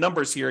different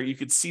numbers here, you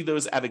can see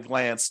those at a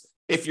glance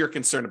if you're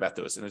concerned about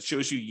those. And it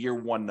shows you year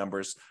one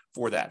numbers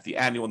for that, the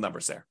annual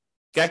numbers there.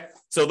 Okay.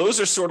 So those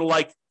are sort of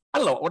like, I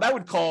don't know, what I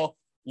would call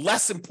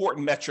less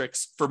important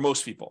metrics for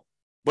most people.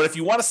 But if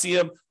you want to see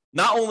them,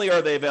 not only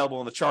are they available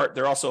in the chart,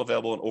 they're also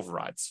available in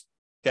overrides.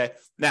 Okay.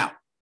 Now,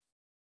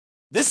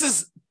 this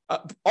is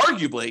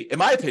arguably, in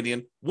my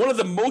opinion, one of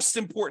the most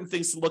important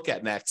things to look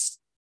at next,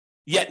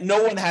 yet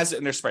no one has it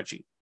in their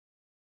spreadsheet.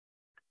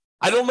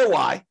 I don't know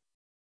why.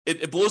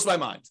 It blows my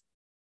mind.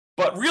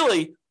 But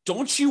really,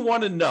 don't you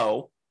want to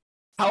know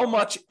how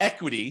much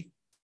equity,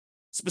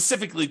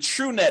 specifically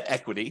true net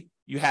equity,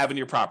 you have in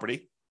your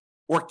property,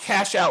 or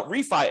cash out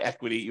refi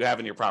equity you have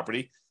in your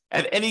property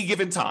at any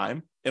given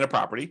time in a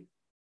property?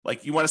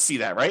 Like, you want to see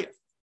that, right?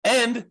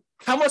 And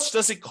how much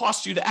does it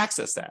cost you to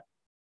access that?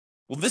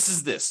 Well, this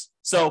is this.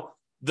 So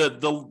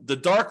the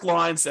dark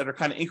lines that are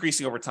kind of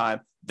increasing over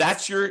time,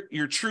 that's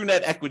your true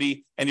net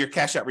equity and your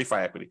cash out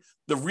refi equity.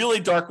 The really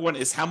dark one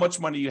is how much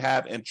money you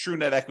have in true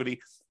net equity,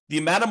 the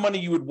amount of money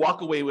you would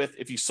walk away with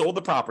if you sold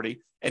the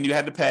property and you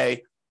had to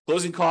pay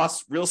closing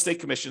costs, real estate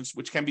commissions,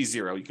 which can be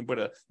zero. You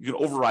can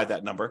override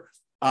that number.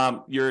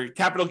 Your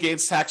capital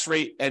gains tax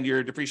rate and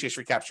your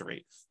depreciation recapture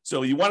rate.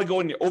 So you want to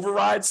go in your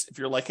overrides. If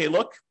you're like, hey,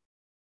 look,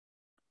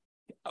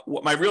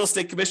 my real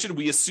estate commission,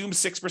 we assume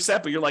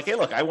 6%, but you're like, hey,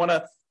 look, I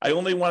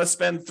only want to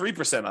spend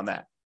 3% on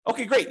that.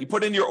 Okay, great. You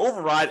put in your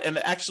override and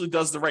it actually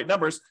does the right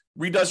numbers,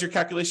 redoes your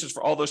calculations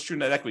for all those true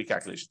net equity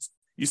calculations.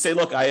 You say,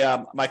 look,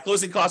 my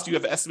closing costs, you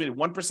have estimated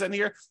 1%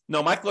 here.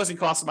 No, my closing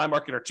costs in my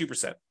market are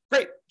 2%.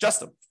 Great, adjust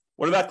them.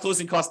 What about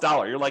closing cost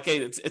dollar? You're like, hey,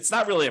 it's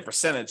not really a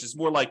percentage. It's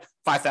more like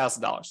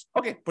 $5,000.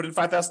 Okay, put in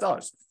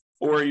 $5,000.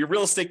 Or your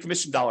real estate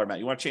commission dollar amount.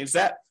 You want to change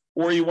that?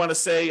 Or you want to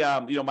say,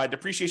 my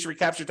depreciation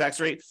recapture tax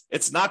rate,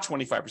 it's not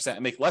 25%. I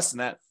make less than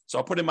that, so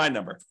I'll put in my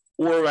number.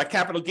 Or my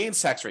capital gains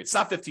tax rate, it's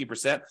not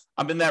 15%.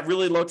 I'm in that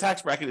really low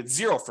tax bracket. It's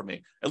zero for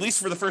me, at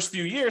least for the first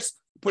few years.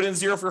 Put in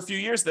zero for a few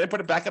years, then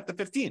put it back up to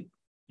 15.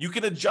 You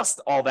can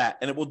adjust all that,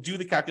 and it will do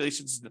the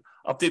calculations and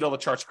update all the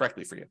charts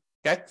correctly for you.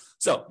 Okay,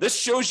 so this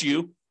shows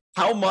you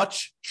how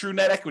much true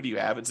net equity you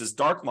have. It's this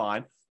dark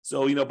line.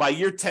 So, by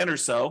year 10 or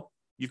so,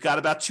 you've got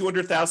about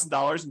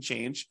 $200,000 and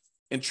change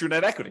in true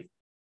net equity.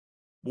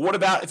 But what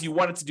about if you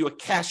wanted to do a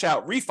cash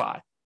out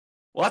refi?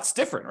 Well, that's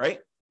different, right?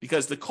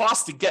 Because the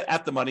cost to get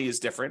at the money is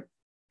different.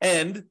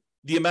 And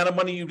the amount of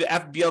money you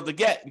have to be able to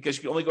get, because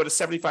you can only go to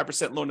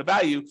 75% loan to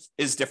value,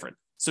 is different.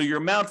 So your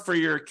amount for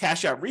your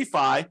cash out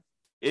refi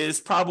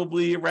is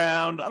probably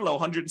around,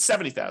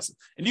 $170,000.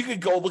 And you could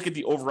go look at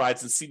the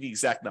overrides and see the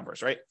exact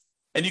numbers, right?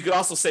 And you could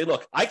also say,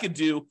 look, I don't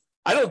do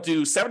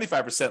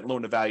 75%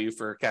 loan to value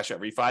for cash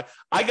out refi.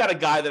 I got a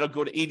guy that'll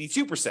go to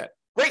 82%.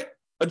 Great.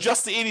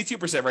 Adjust to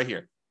 82% right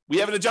here. We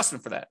have an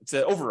adjustment for that. It's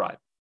an override.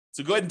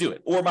 So go ahead and do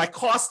it. Or my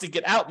cost to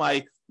get out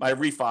my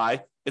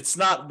refi, it's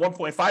not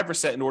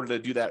 1.5% in order to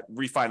do that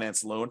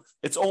refinance loan.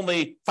 It's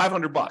only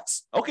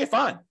 $500. Okay,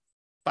 fine.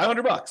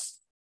 $500.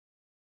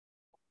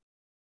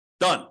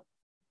 Done.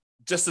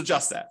 Just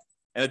adjust that.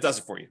 And it does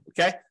it for you.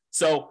 Okay.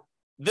 So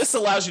this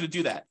allows you to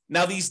do that.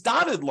 Now, these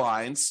dotted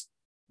lines,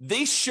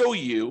 they show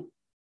you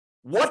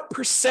what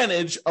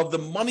percentage of the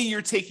money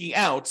you're taking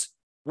out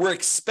were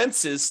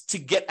expenses to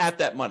get at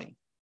that money.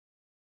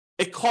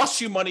 It costs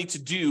you money to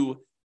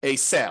do a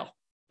sale.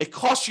 It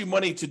costs you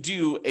money to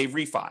do a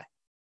refi.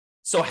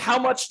 So how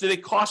much did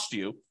it cost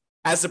you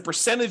as a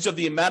percentage of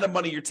the amount of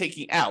money you're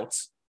taking out,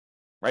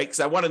 right?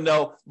 Because I want to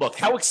know, look,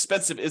 how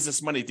expensive is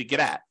this money to get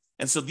at?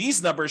 And so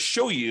these numbers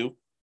show you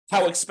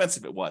how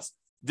expensive it was.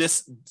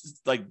 This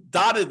like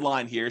dotted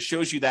line here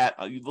shows you that,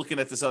 you're looking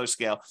at this other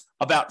scale,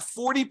 about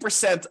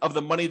 40% of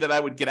the money that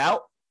I would get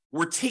out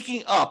were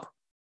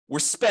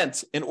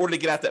spent in order to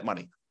get at that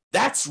money.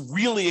 That's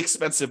really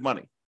expensive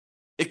money.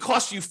 It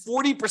costs you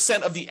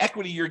 40% of the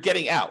equity you're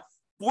getting out.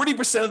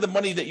 40% of the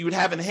money that you would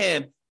have in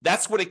hand,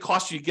 that's what it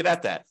costs you to get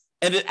at that.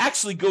 And it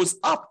actually goes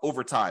up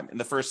over time in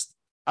the first,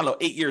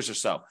 8 years or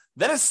so.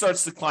 Then it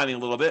starts declining a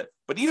little bit.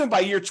 But even by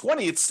year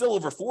 20, it's still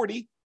over 40.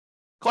 It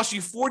costs you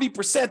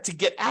 40% to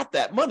get at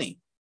that money.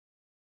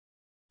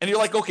 And you're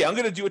like, okay, I'm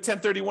going to do a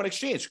 1031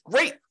 exchange.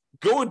 Great.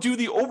 Go and do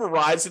the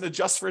overrides and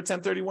adjust for a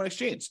 1031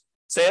 exchange.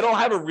 Say, I don't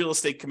have a real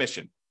estate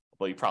commission.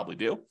 Well, you probably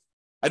do.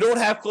 I don't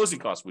have closing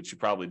costs, which you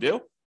probably do.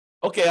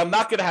 Okay, I'm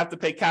not going to have to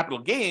pay capital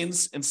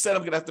gains. Instead,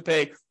 I'm going to have to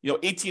pay,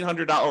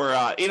 $1,800 or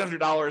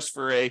 $800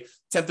 for a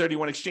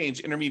 1031 exchange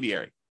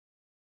intermediary.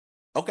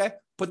 Okay,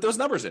 put those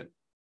numbers in.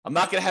 I'm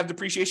not going to have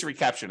depreciation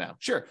recapture now.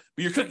 Sure,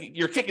 but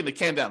you're kicking the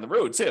can down the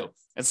road too.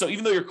 And so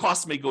even though your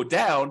costs may go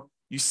down,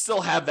 you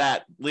still have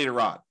that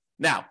later on.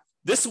 Now,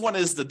 this one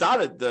is the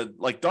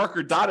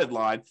darker dotted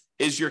line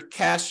is your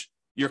cost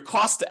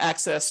to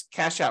access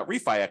cash out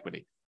refi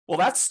equity. Well,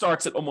 that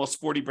starts at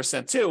almost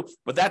 40% too,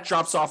 but that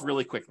drops off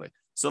really quickly.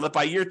 So that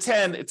by year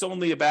 10, it's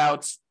only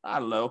about,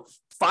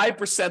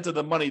 5% of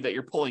the money that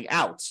you're pulling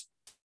out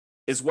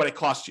is what it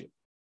costs you.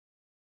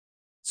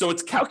 So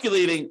it's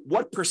calculating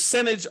what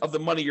percentage of the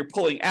money you're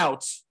pulling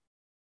out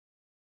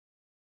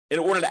in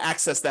order to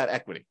access that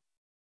equity.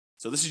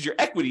 So this is your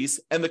equities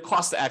and the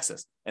cost to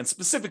access, and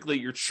specifically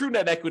your true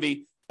net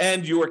equity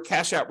and your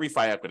cash out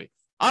refi equity.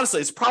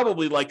 honestly, it's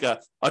probably like a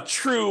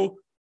true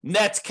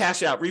net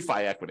cash out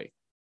refi equity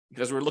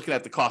because we're looking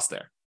at the cost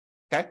there.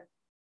 Okay.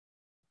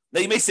 Now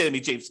you may say to me,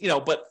 James,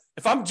 but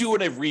if I'm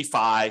doing a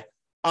refi,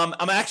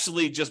 I'm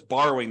actually just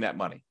borrowing that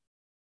money.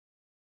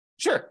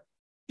 Sure.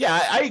 Yeah,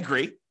 I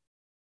agree.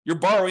 You're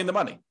borrowing the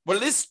money,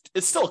 but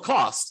it's still a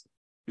cost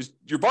because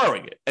you're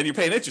borrowing it and you're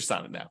paying interest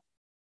on it now.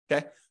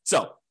 Okay.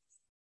 So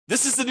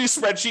this is the new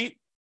spreadsheet.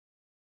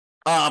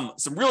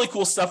 Some really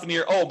cool stuff in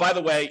here. Oh, by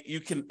the way, you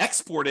can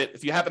export it.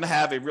 If you happen to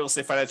have a real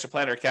estate financial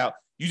planner account,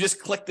 you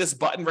just click this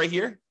button right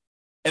here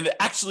and it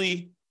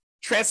actually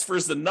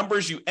transfers the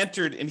numbers you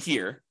entered in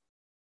here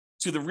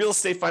to the real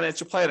estate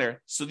financial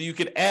planner so that you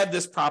can add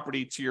this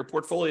property to your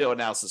portfolio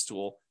analysis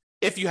tool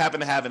if you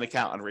happen to have an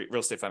account on real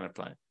estate financial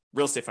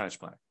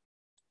planner.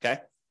 Okay.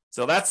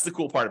 So that's the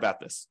cool part about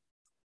this.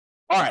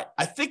 All right.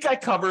 I think I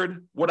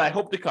covered what I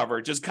hope to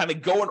cover, just kind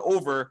of going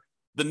over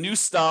the new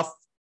stuff,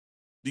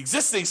 the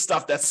existing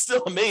stuff that's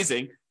still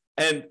amazing.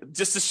 And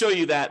just to show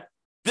you that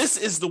this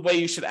is the way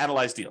you should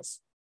analyze deals.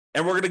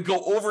 And we're going to go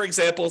over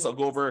examples. I'll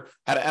go over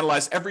how to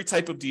analyze every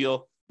type of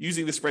deal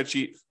using the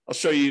spreadsheet. I'll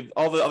show you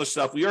all the other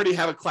stuff. We already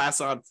have a class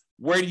on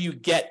where do you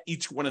get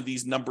each one of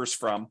these numbers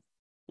from?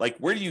 Like,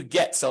 where do you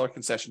get seller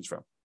concessions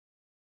from?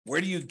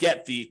 Where do you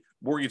get the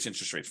mortgage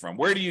interest rates from?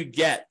 Where do you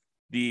get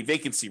the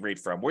vacancy rate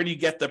from? Where do you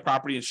get the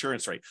property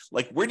insurance rate?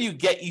 Like, where do you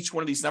get each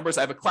one of these numbers?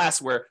 I have a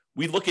class where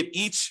we look at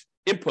each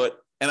input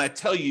and I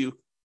tell you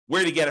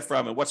where to get it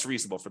from and what's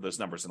reasonable for those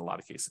numbers in a lot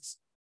of cases.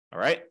 All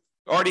right.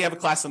 I already have a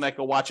class on that.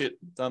 Go watch it.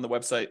 It's on the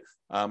website.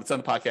 It's on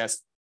the podcast.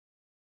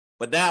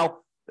 But now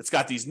it's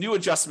got these new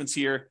adjustments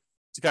here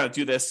to kind of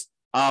do this.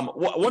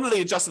 One of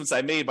the adjustments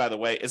I made, by the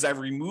way, is I've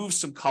removed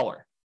some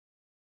color.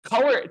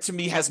 Color to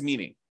me has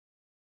meaning.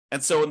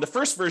 And so in the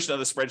first version of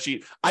the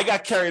spreadsheet, I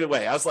got carried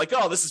away. I was like,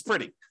 oh, this is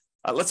pretty.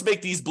 Let's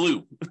make these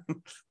blue.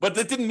 But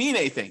that didn't mean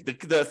anything.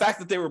 The fact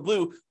that they were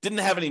blue didn't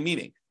have any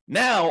meaning.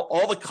 Now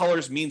all the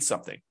colors mean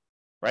something,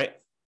 right?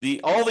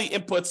 All the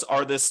inputs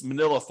are this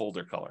manila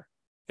folder color,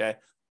 okay?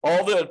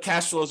 All the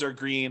cash flows are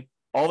green.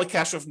 All the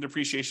cash flow from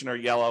depreciation are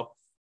yellow.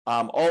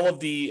 All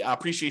of the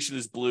appreciation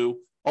is blue.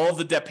 All of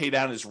the debt pay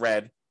down is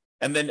red.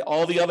 And then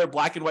all the other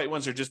black and white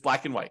ones are just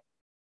black and white,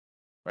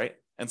 right?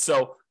 And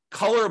so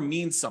color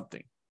means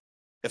something.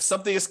 If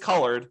something is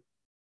colored,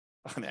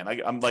 oh man,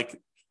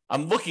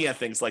 I'm looking at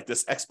things like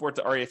this export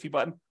to REFE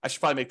button. I should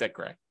probably make that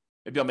gray.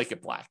 Maybe I'll make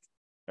it black,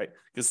 right?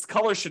 Because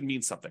color should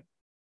mean something.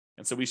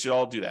 And so we should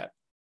all do that.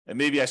 And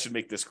maybe I should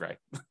make this gray.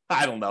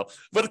 I don't know.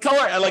 But the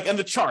color, and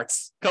the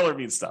charts, color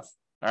means stuff.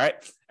 All right.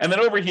 And then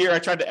over here, I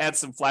tried to add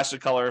some flash of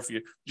color if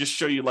you just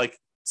show you like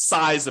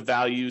size of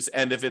values.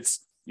 And if it's,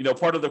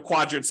 part of the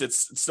quadrants,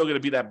 it's still going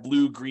to be that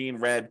blue, green,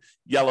 red,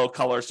 yellow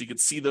color. So you can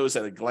see those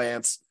at a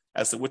glance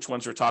as to which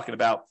ones we're talking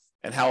about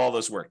and how all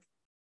those work.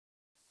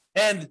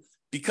 And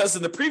because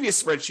in the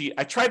previous spreadsheet,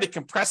 I tried to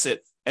compress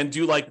it and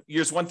do like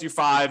years 1 through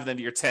 5, then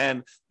year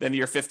 10, then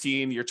year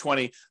 15, year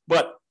 20.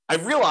 But I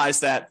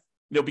realized that,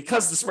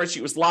 because the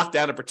spreadsheet was locked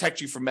down to protect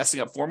you from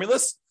messing up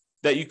formulas,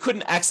 that you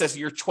couldn't access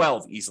year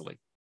 12 easily.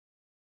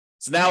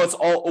 So now it's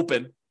all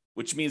open,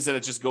 which means that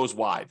it just goes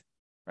wide,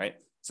 right?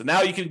 So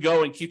now you can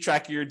go and keep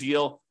track of your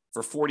deal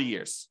for 40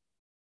 years.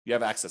 You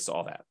have access to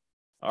all that.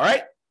 All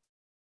right.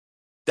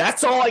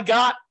 That's all I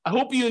got. I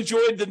hope you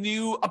enjoyed the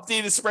new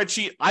updated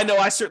spreadsheet. I know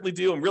I certainly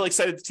do. I'm really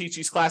excited to teach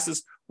these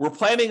classes. We're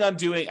planning on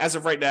doing, as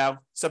of right now,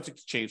 subject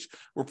to change,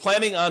 we're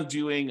planning on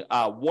doing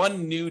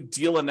one new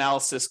deal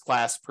analysis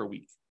class per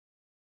week.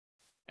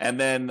 And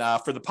then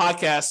for the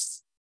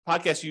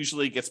podcast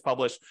usually gets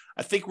published.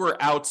 I think we're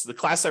out. The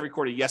class I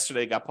recorded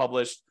yesterday got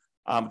published,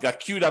 got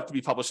queued up to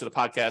be published to the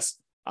podcast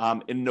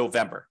in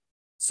November.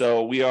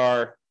 So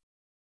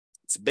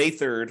it's May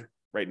 3rd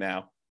right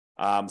now.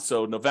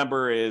 So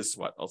November is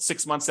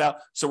 6 months out.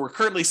 So we're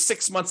currently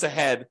 6 months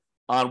ahead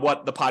on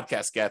what the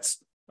podcast gets.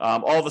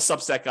 All the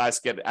Substack guys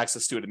get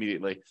access to it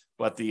immediately,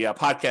 but the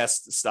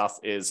podcast stuff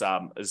is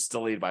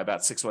delayed by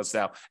about 6 months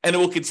now, and it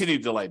will continue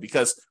to delay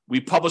because we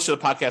publish the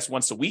podcast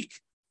once a week.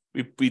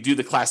 We do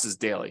the classes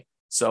daily.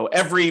 So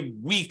every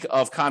week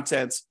of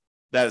content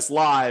that is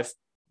live,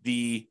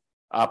 the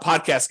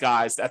podcast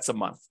guys, that's a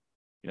month,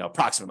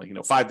 approximately,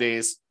 5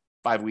 days,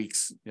 5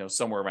 weeks,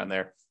 somewhere around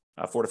there.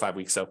 4 to 5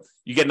 weeks. So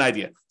you get an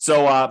idea.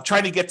 So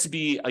trying to get to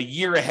be a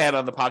year ahead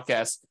on the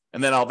podcast,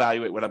 and then I'll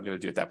evaluate what I'm going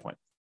to do at that point.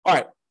 All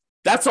right.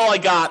 That's all I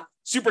got.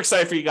 Super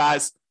excited for you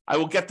guys. I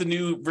will get the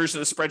new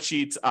version of the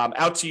spreadsheet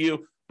out to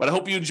you, but I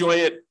hope you enjoy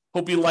it.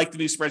 Hope you like the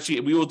new spreadsheet,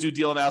 and we will do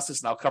deal analysis,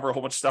 and I'll cover a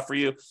whole bunch of stuff for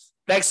you.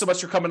 Thanks so much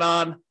for coming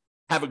on.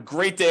 Have a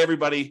great day,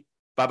 everybody.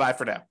 Bye-bye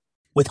for now.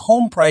 With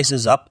home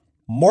prices up,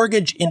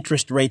 mortgage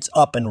interest rates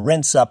up, and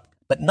rents up,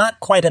 but not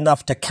quite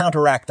enough to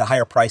counteract the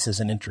higher prices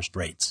and interest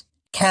rates.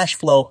 Cash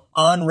flow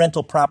on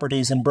rental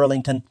properties in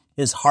Burlington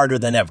is harder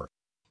than ever.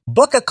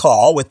 Book a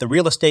call with the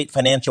Real Estate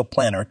Financial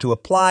Planner to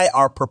apply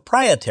our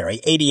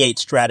proprietary 88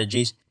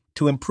 strategies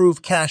to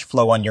improve cash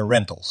flow on your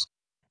rentals.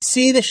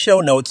 See the show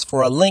notes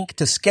for a link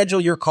to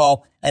schedule your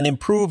call and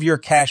improve your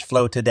cash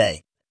flow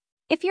today.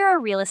 If you're a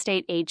real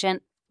estate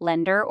agent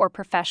lender, or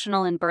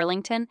professional in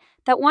Burlington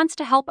that wants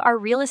to help our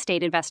real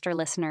estate investor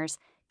listeners,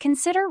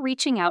 consider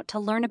reaching out to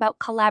learn about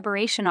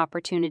collaboration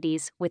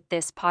opportunities with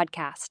this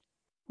podcast.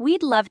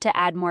 We'd love to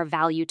add more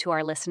value to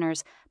our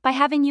listeners by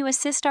having you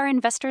assist our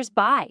investors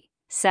buy,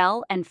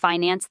 sell, and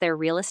finance their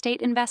real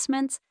estate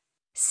investments.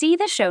 See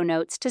the show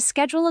notes to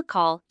schedule a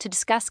call to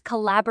discuss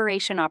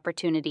collaboration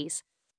opportunities.